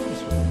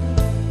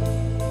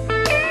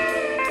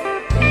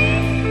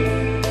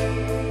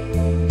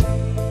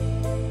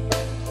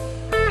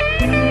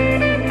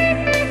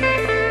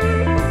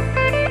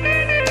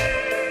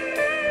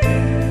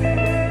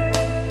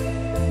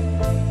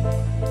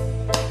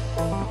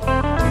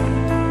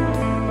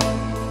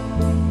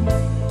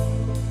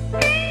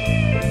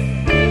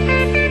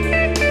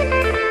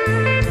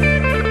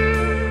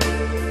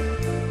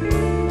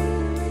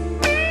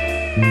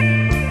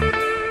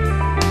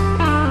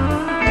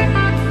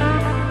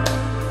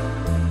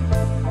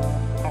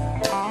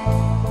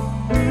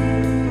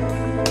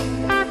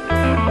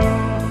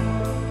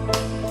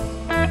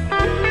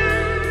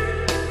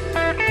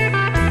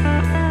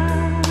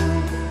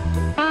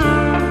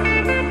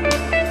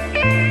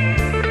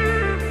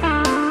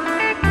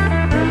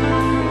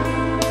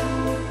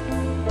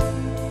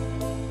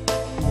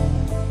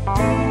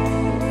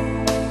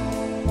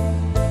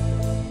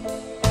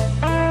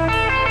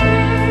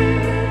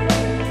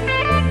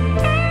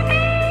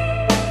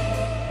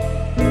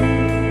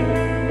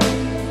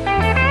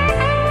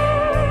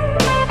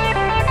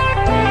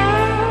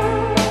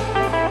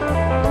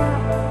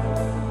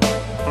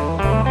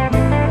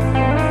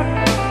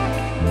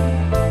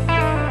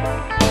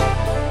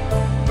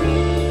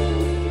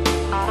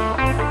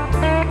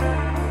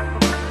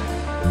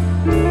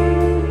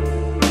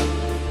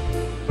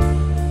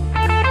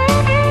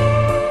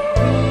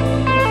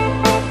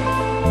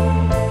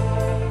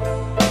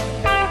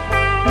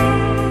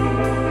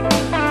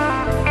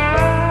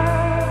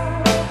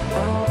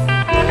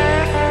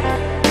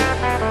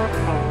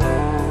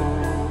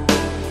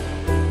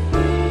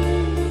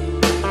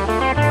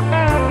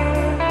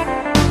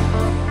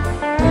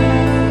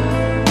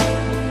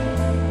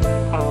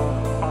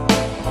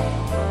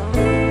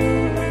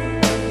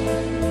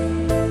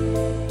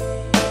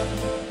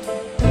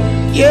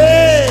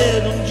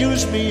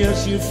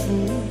 You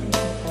fool,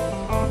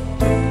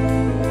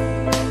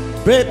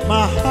 break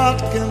my heart,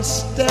 can't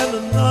stand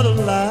another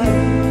lie.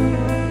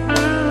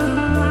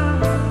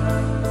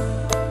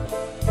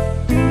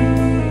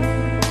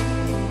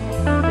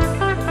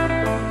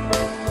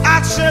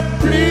 I said,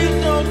 please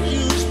don't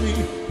use me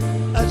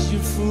as you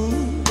fool.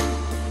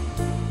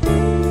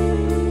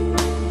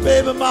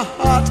 Baby, my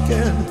heart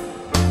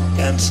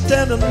can't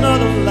stand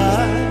another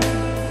lie.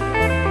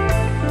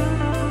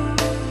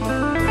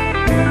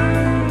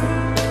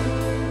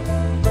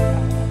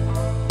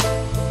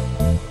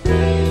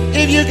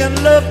 If you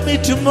can love me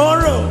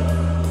tomorrow,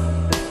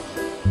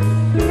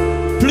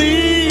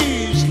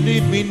 please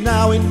leave me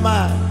now in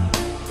my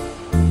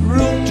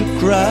room to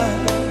cry,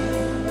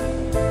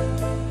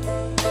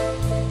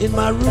 in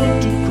my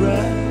room to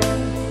cry.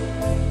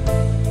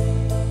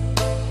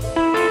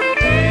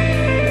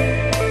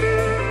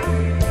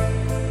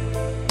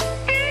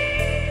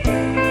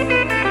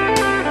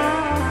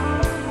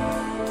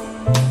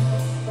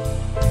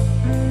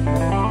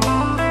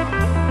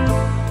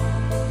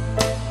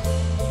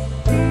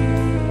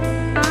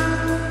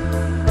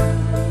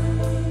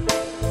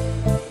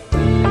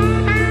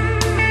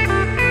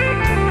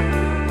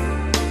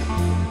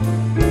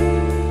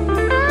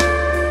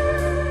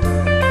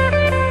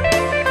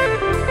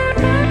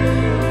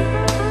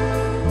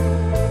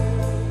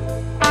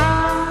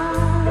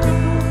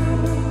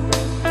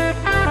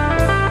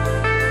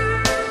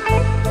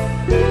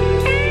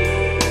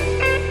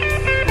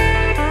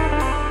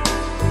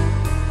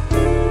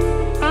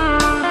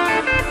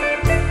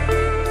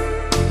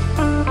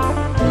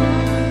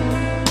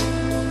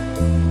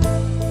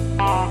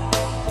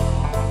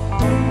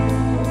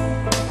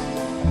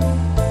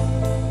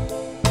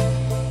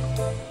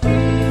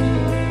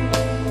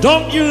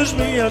 Don't use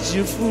me as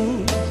your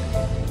fool.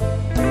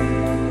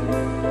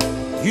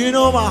 You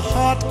know my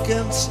heart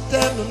can't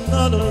stand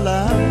another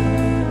lie.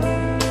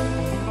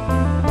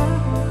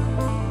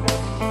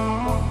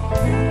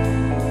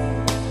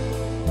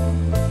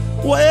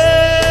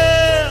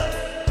 Well,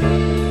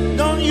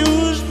 don't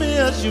use me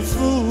as your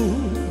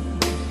fool.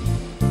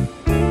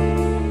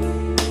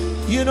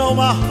 You know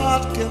my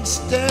heart can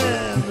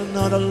stand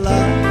another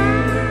lie.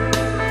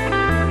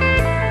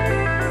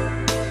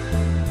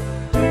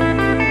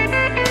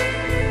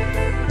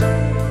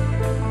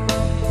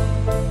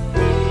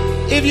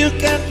 If you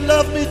can't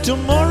love me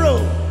tomorrow,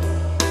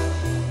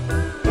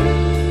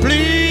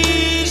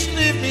 please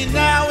leave me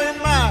now in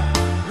my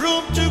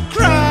room to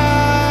cry.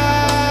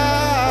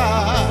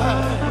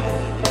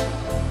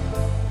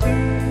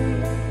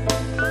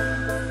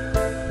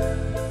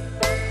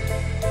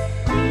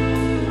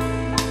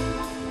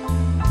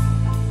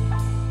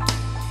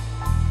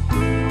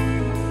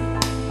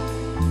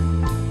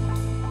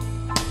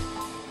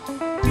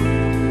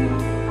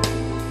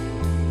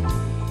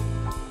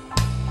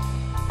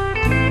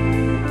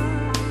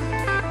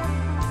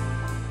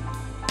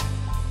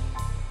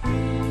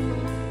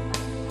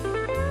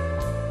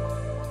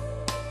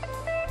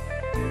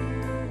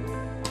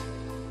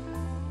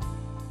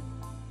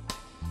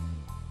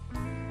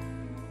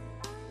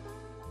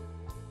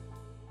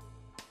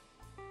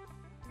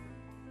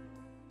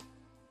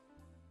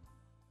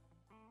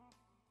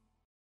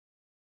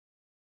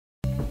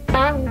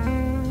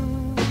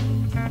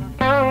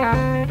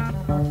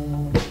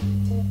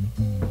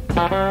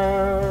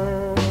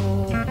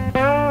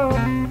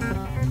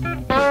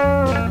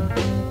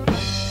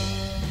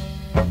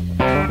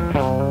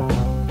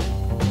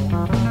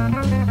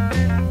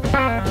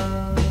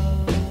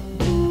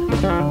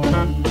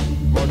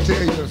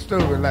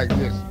 Like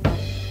this.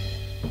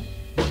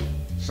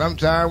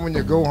 Sometime when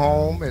you go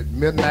home at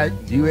midnight,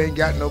 you ain't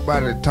got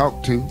nobody to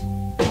talk to.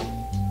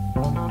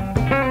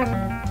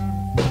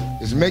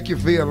 It's make you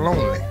feel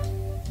lonely.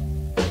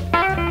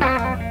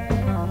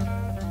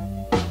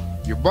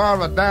 You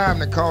borrow a dime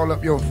to call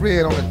up your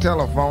friend on the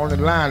telephone,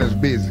 and the line is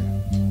busy.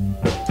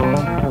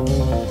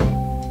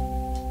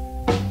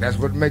 That's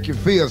what make you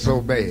feel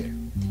so bad.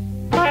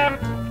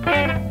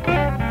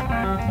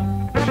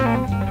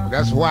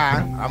 That's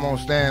why I'm gonna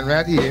stand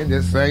right here and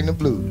just sing the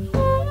blues.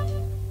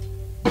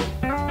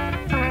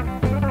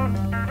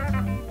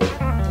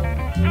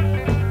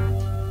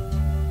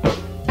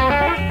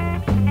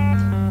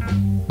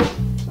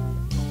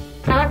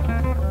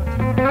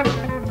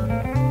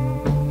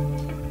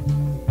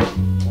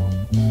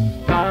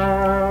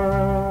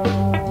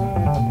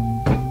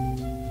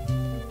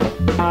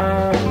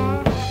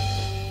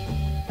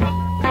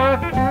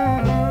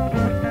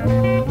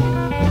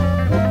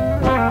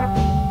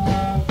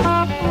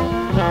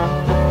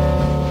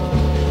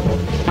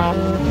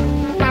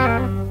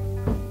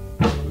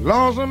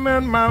 Lonesome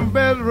in my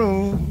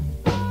bedroom,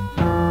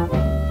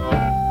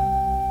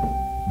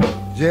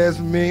 just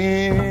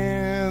me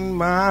and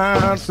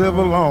myself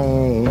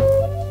alone.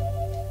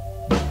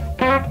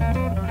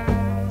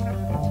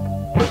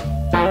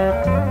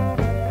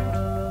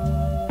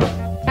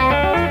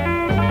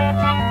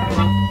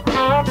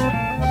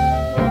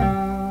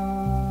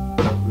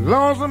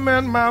 Lonesome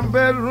in my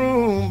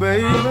bedroom,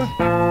 baby,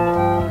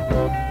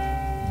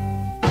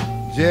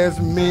 just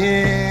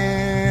me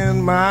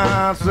and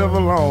myself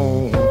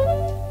alone.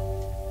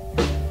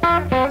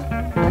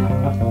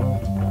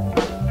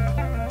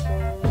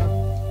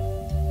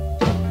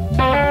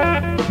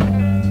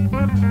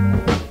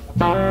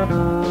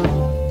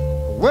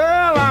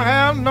 Well, I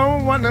have no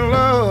one to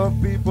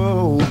love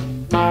people.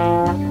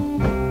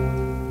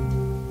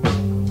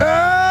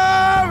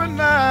 Every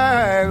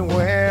night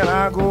when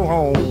I go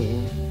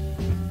home,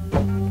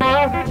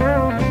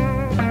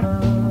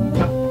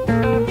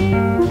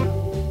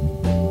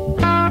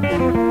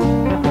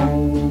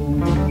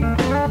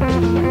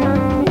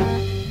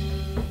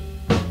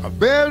 a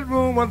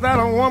bedroom without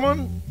a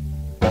woman,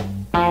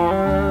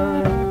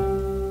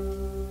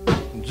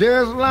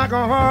 just like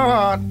a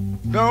heart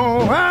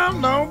don't have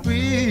no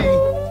peace.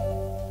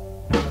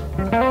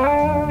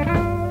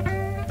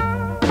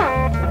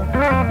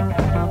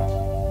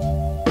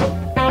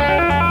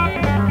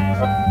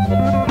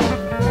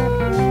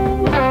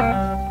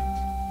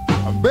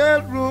 A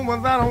bedroom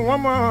without a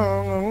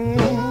woman,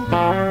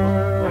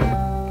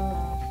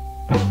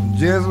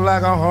 just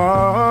like a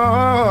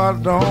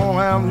heart don't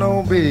have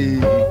no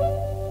peace.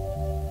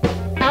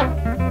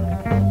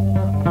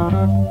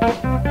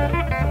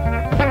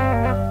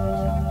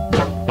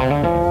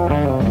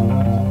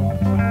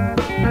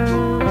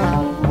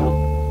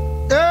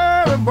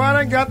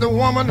 Got the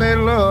woman they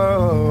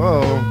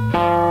love,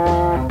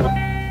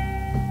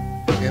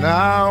 and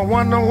I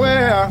wonder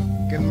where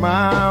can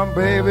my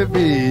baby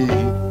be.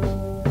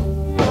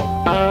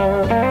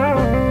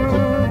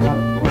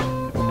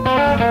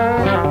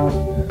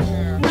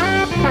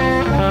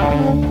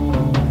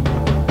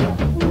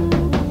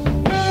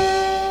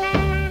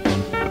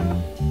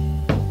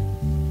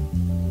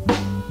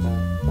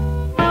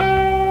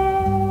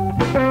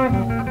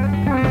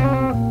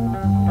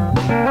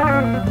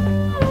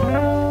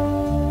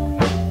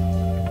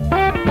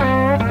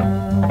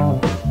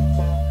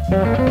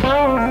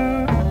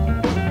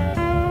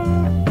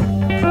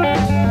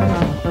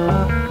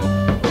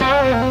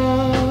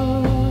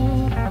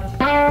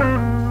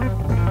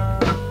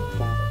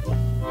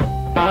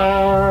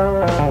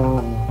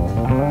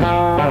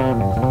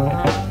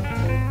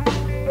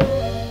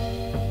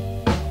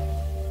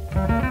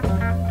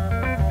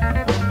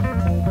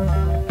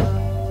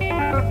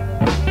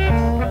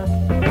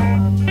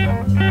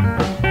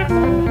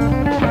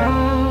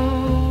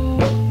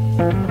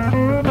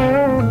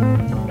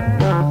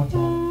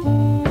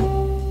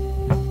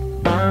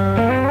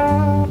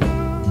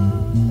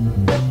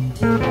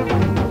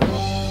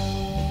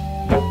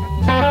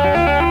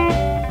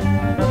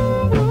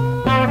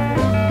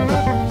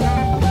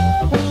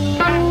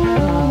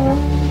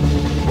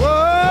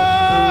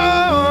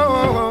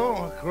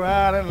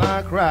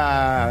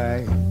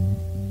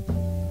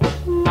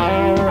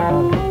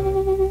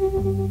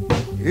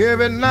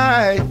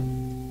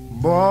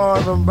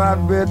 boys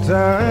about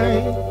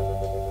bedtime.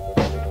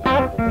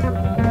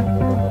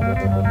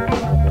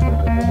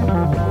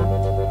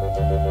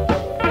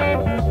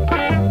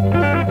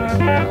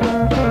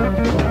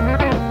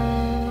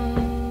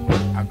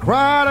 I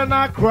cried and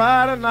I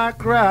cried and I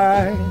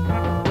cried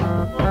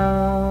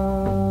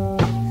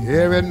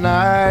every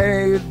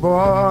night,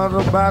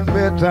 boys about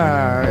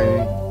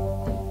bedtime.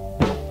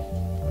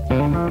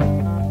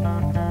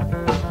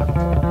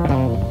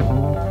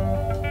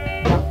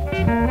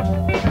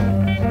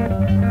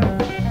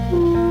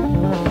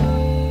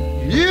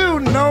 You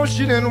know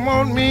she didn't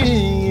want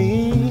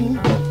me.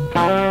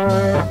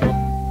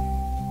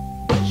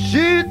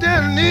 She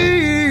didn't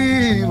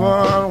even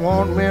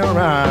want me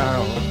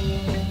around.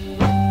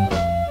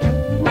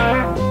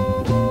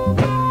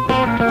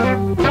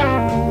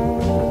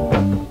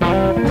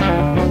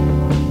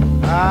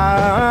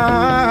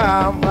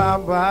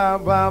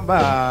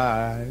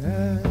 Bye.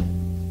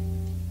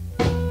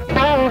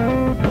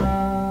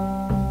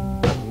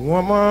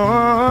 Woman,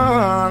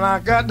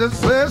 I got to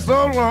say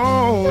so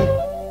long.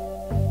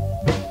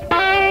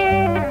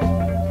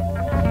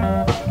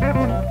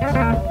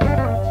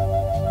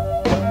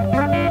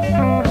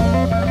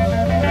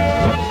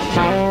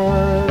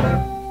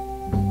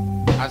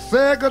 I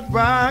say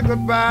goodbye,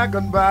 goodbye,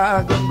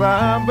 goodbye,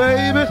 goodbye,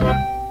 baby.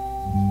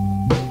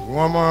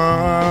 Woman,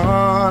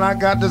 I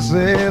got to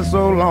say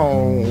so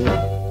long.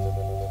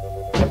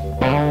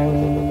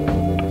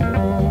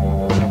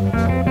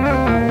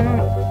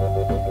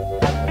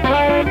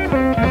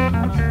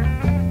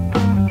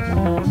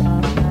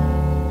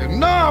 You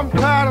know I'm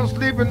tired of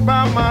sleeping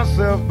by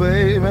myself,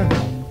 baby.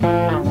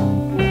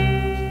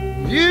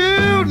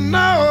 You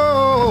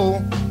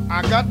know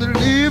I got to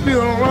leave you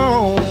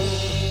alone.